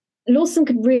 Lawson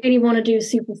could really want to do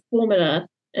Super Formula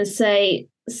and say,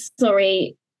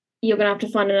 "Sorry, you're going to have to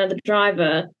find another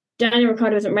driver." Daniel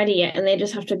Ricciardo isn't ready yet, and they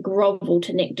just have to grovel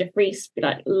to Nick De Vries, be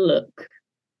like, "Look.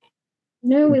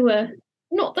 No, we were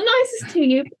not the nicest to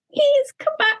you. Please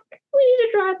come back. We need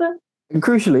a driver." And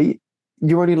crucially,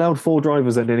 you're only allowed 4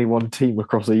 drivers in any one team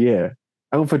across a year.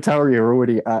 AlphaTauri are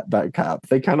already at that cap.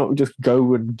 They cannot just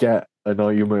go and get an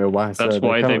Ayumu Iwasa. That's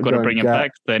why they've got to bring him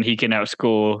back. Then he can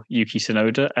outscore Yuki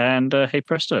Tsunoda, and hey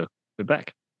presto, we're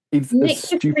back. It's as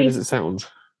stupid as it sounds.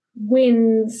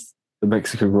 Wins the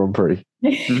Mexican Grand Prix.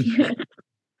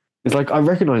 It's like, I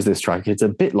recognise this track. It's a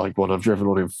bit like one I've driven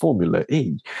on in Formula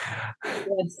E.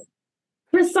 Yes.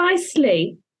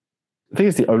 Precisely. I think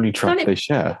it's the only track they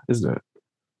share, isn't it?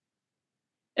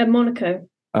 At Monaco.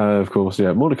 Of course,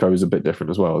 yeah. Monaco is a bit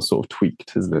different as well. It's sort of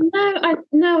tweaked, isn't it?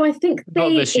 No, I think not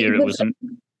this year. It wasn't.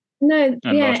 No,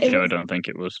 and last year I don't think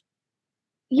it was.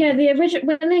 Yeah, the original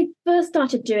when they first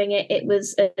started doing it, it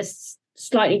was a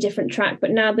slightly different track.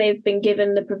 But now they've been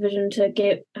given the provision to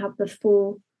have the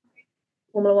full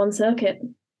Formula One circuit.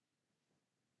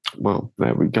 Well,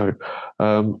 there we go.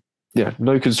 Yeah,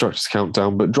 no constructors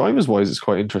countdown, but drivers wise, it's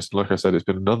quite interesting. Like I said, it's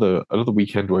been another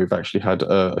weekend where we've actually had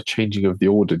a changing of the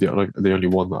order. The only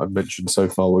one that I've mentioned so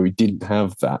far where we didn't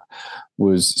have that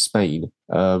was Spain,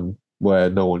 where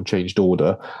no one changed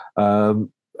order.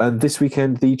 And this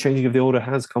weekend, the changing of the order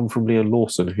has come from Liam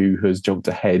Lawson, who has jumped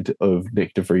ahead of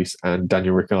Nick De Vries and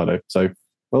Daniel Ricciardo. So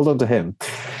well done to him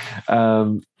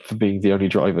for being the only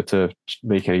driver to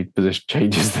make any position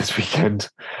changes this weekend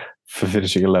for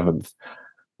finishing 11th.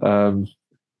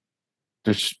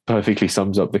 Which perfectly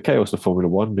sums up the chaos of Formula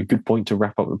One. A good point to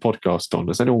wrap up the podcast on.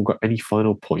 Has anyone got any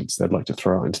final points they'd like to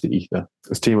throw out into the ether?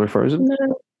 Is Timo frozen?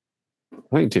 No.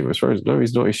 I think Timo's frozen. No,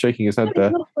 he's not. He's shaking his head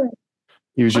there.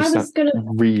 He was just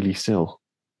really still.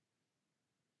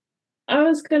 I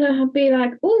was going to be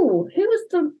like, oh, who was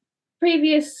the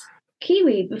previous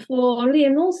Kiwi before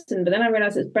Liam Lawson? But then I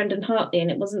realised it's Brendan Hartley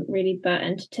and it wasn't really that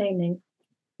entertaining.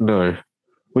 No.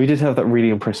 Well, he did have that really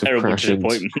impressive crash.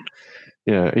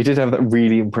 Yeah, he did have that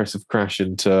really impressive crash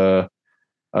into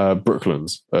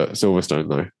Brooklands at Silverstone,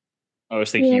 though. I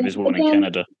was thinking he was one in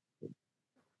Canada.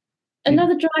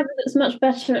 Another driver that's much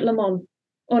better at Le Mans.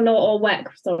 Or WEC,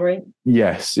 sorry.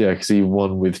 Yes, yeah, because he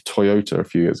won with Toyota a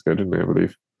few years ago, didn't he, I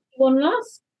believe? He won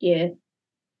last year.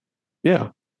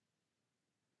 Yeah.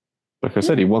 Like I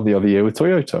said, he won the other year with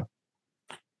Toyota.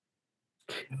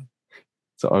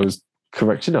 So I was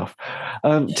correct enough.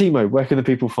 Timo, where can the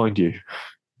people find you?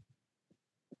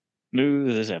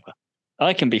 Smooth as ever.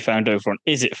 I can be found over on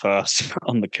Is It Fast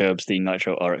on the Curbs, the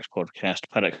Nitro RX podcast,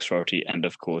 Paddock Sorority, and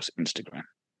of course, Instagram.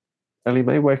 Ellie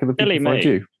Mae, where can the people find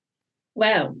you?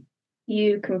 Well,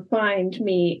 you can find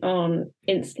me on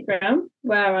Instagram,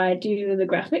 where I do the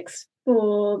graphics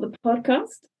for the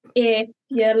podcast. If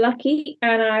you're lucky,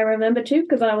 and I remember to,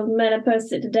 because I was meant to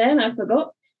post it today and I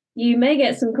forgot, you may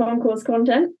get some concourse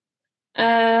content.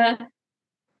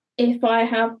 If I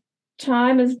have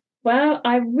time as well,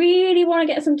 I really want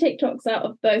to get some TikToks out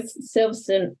of both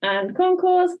Silverstone and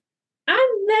concourse.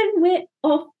 And then we're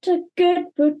off to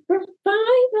Goodwood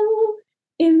Revival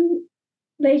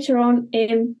later on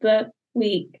in the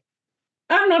week.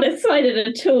 I'm not excited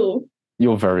at all.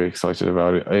 You're very excited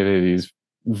about it. It is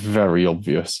very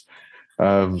obvious.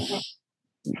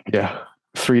 Yeah,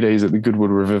 3 days at the Goodwood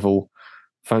Revival,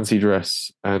 fancy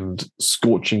dress and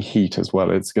scorching heat as well.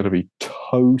 It's going to be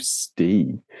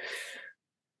toasty.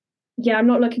 Yeah, I'm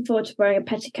not looking forward to wearing a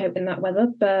petticoat in that weather,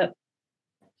 but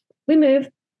we move.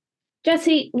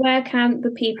 Jesse, where can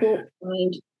the people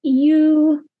find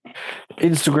you?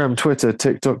 Instagram, Twitter,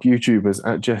 TikTok, YouTubers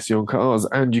at Jesse on Cars,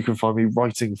 and you can find me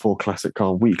writing for Classic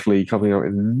Car Weekly. Coming out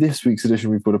in this week's edition,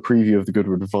 we've got a preview of the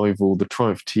Goodwood Revival, the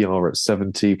Triumph TR at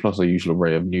 70, plus our usual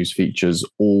array of news features,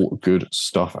 all good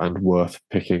stuff and worth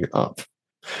picking up.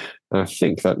 And I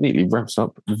think that neatly wraps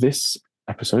up this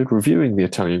episode reviewing the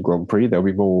Italian Grand Prix. There'll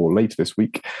be more later this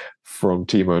week from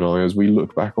Timo and I as we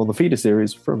look back on the feeder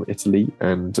series from Italy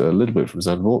and a little bit from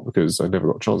Zandvoort because I never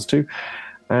got a chance to.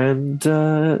 And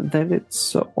then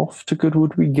it's off to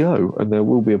Goodwood we go. And there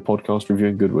will be a podcast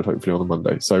reviewing Goodwood hopefully on a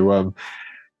Monday. So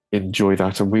enjoy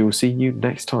that and we will see you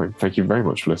next time. Thank you very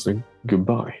much for listening.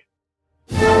 Goodbye.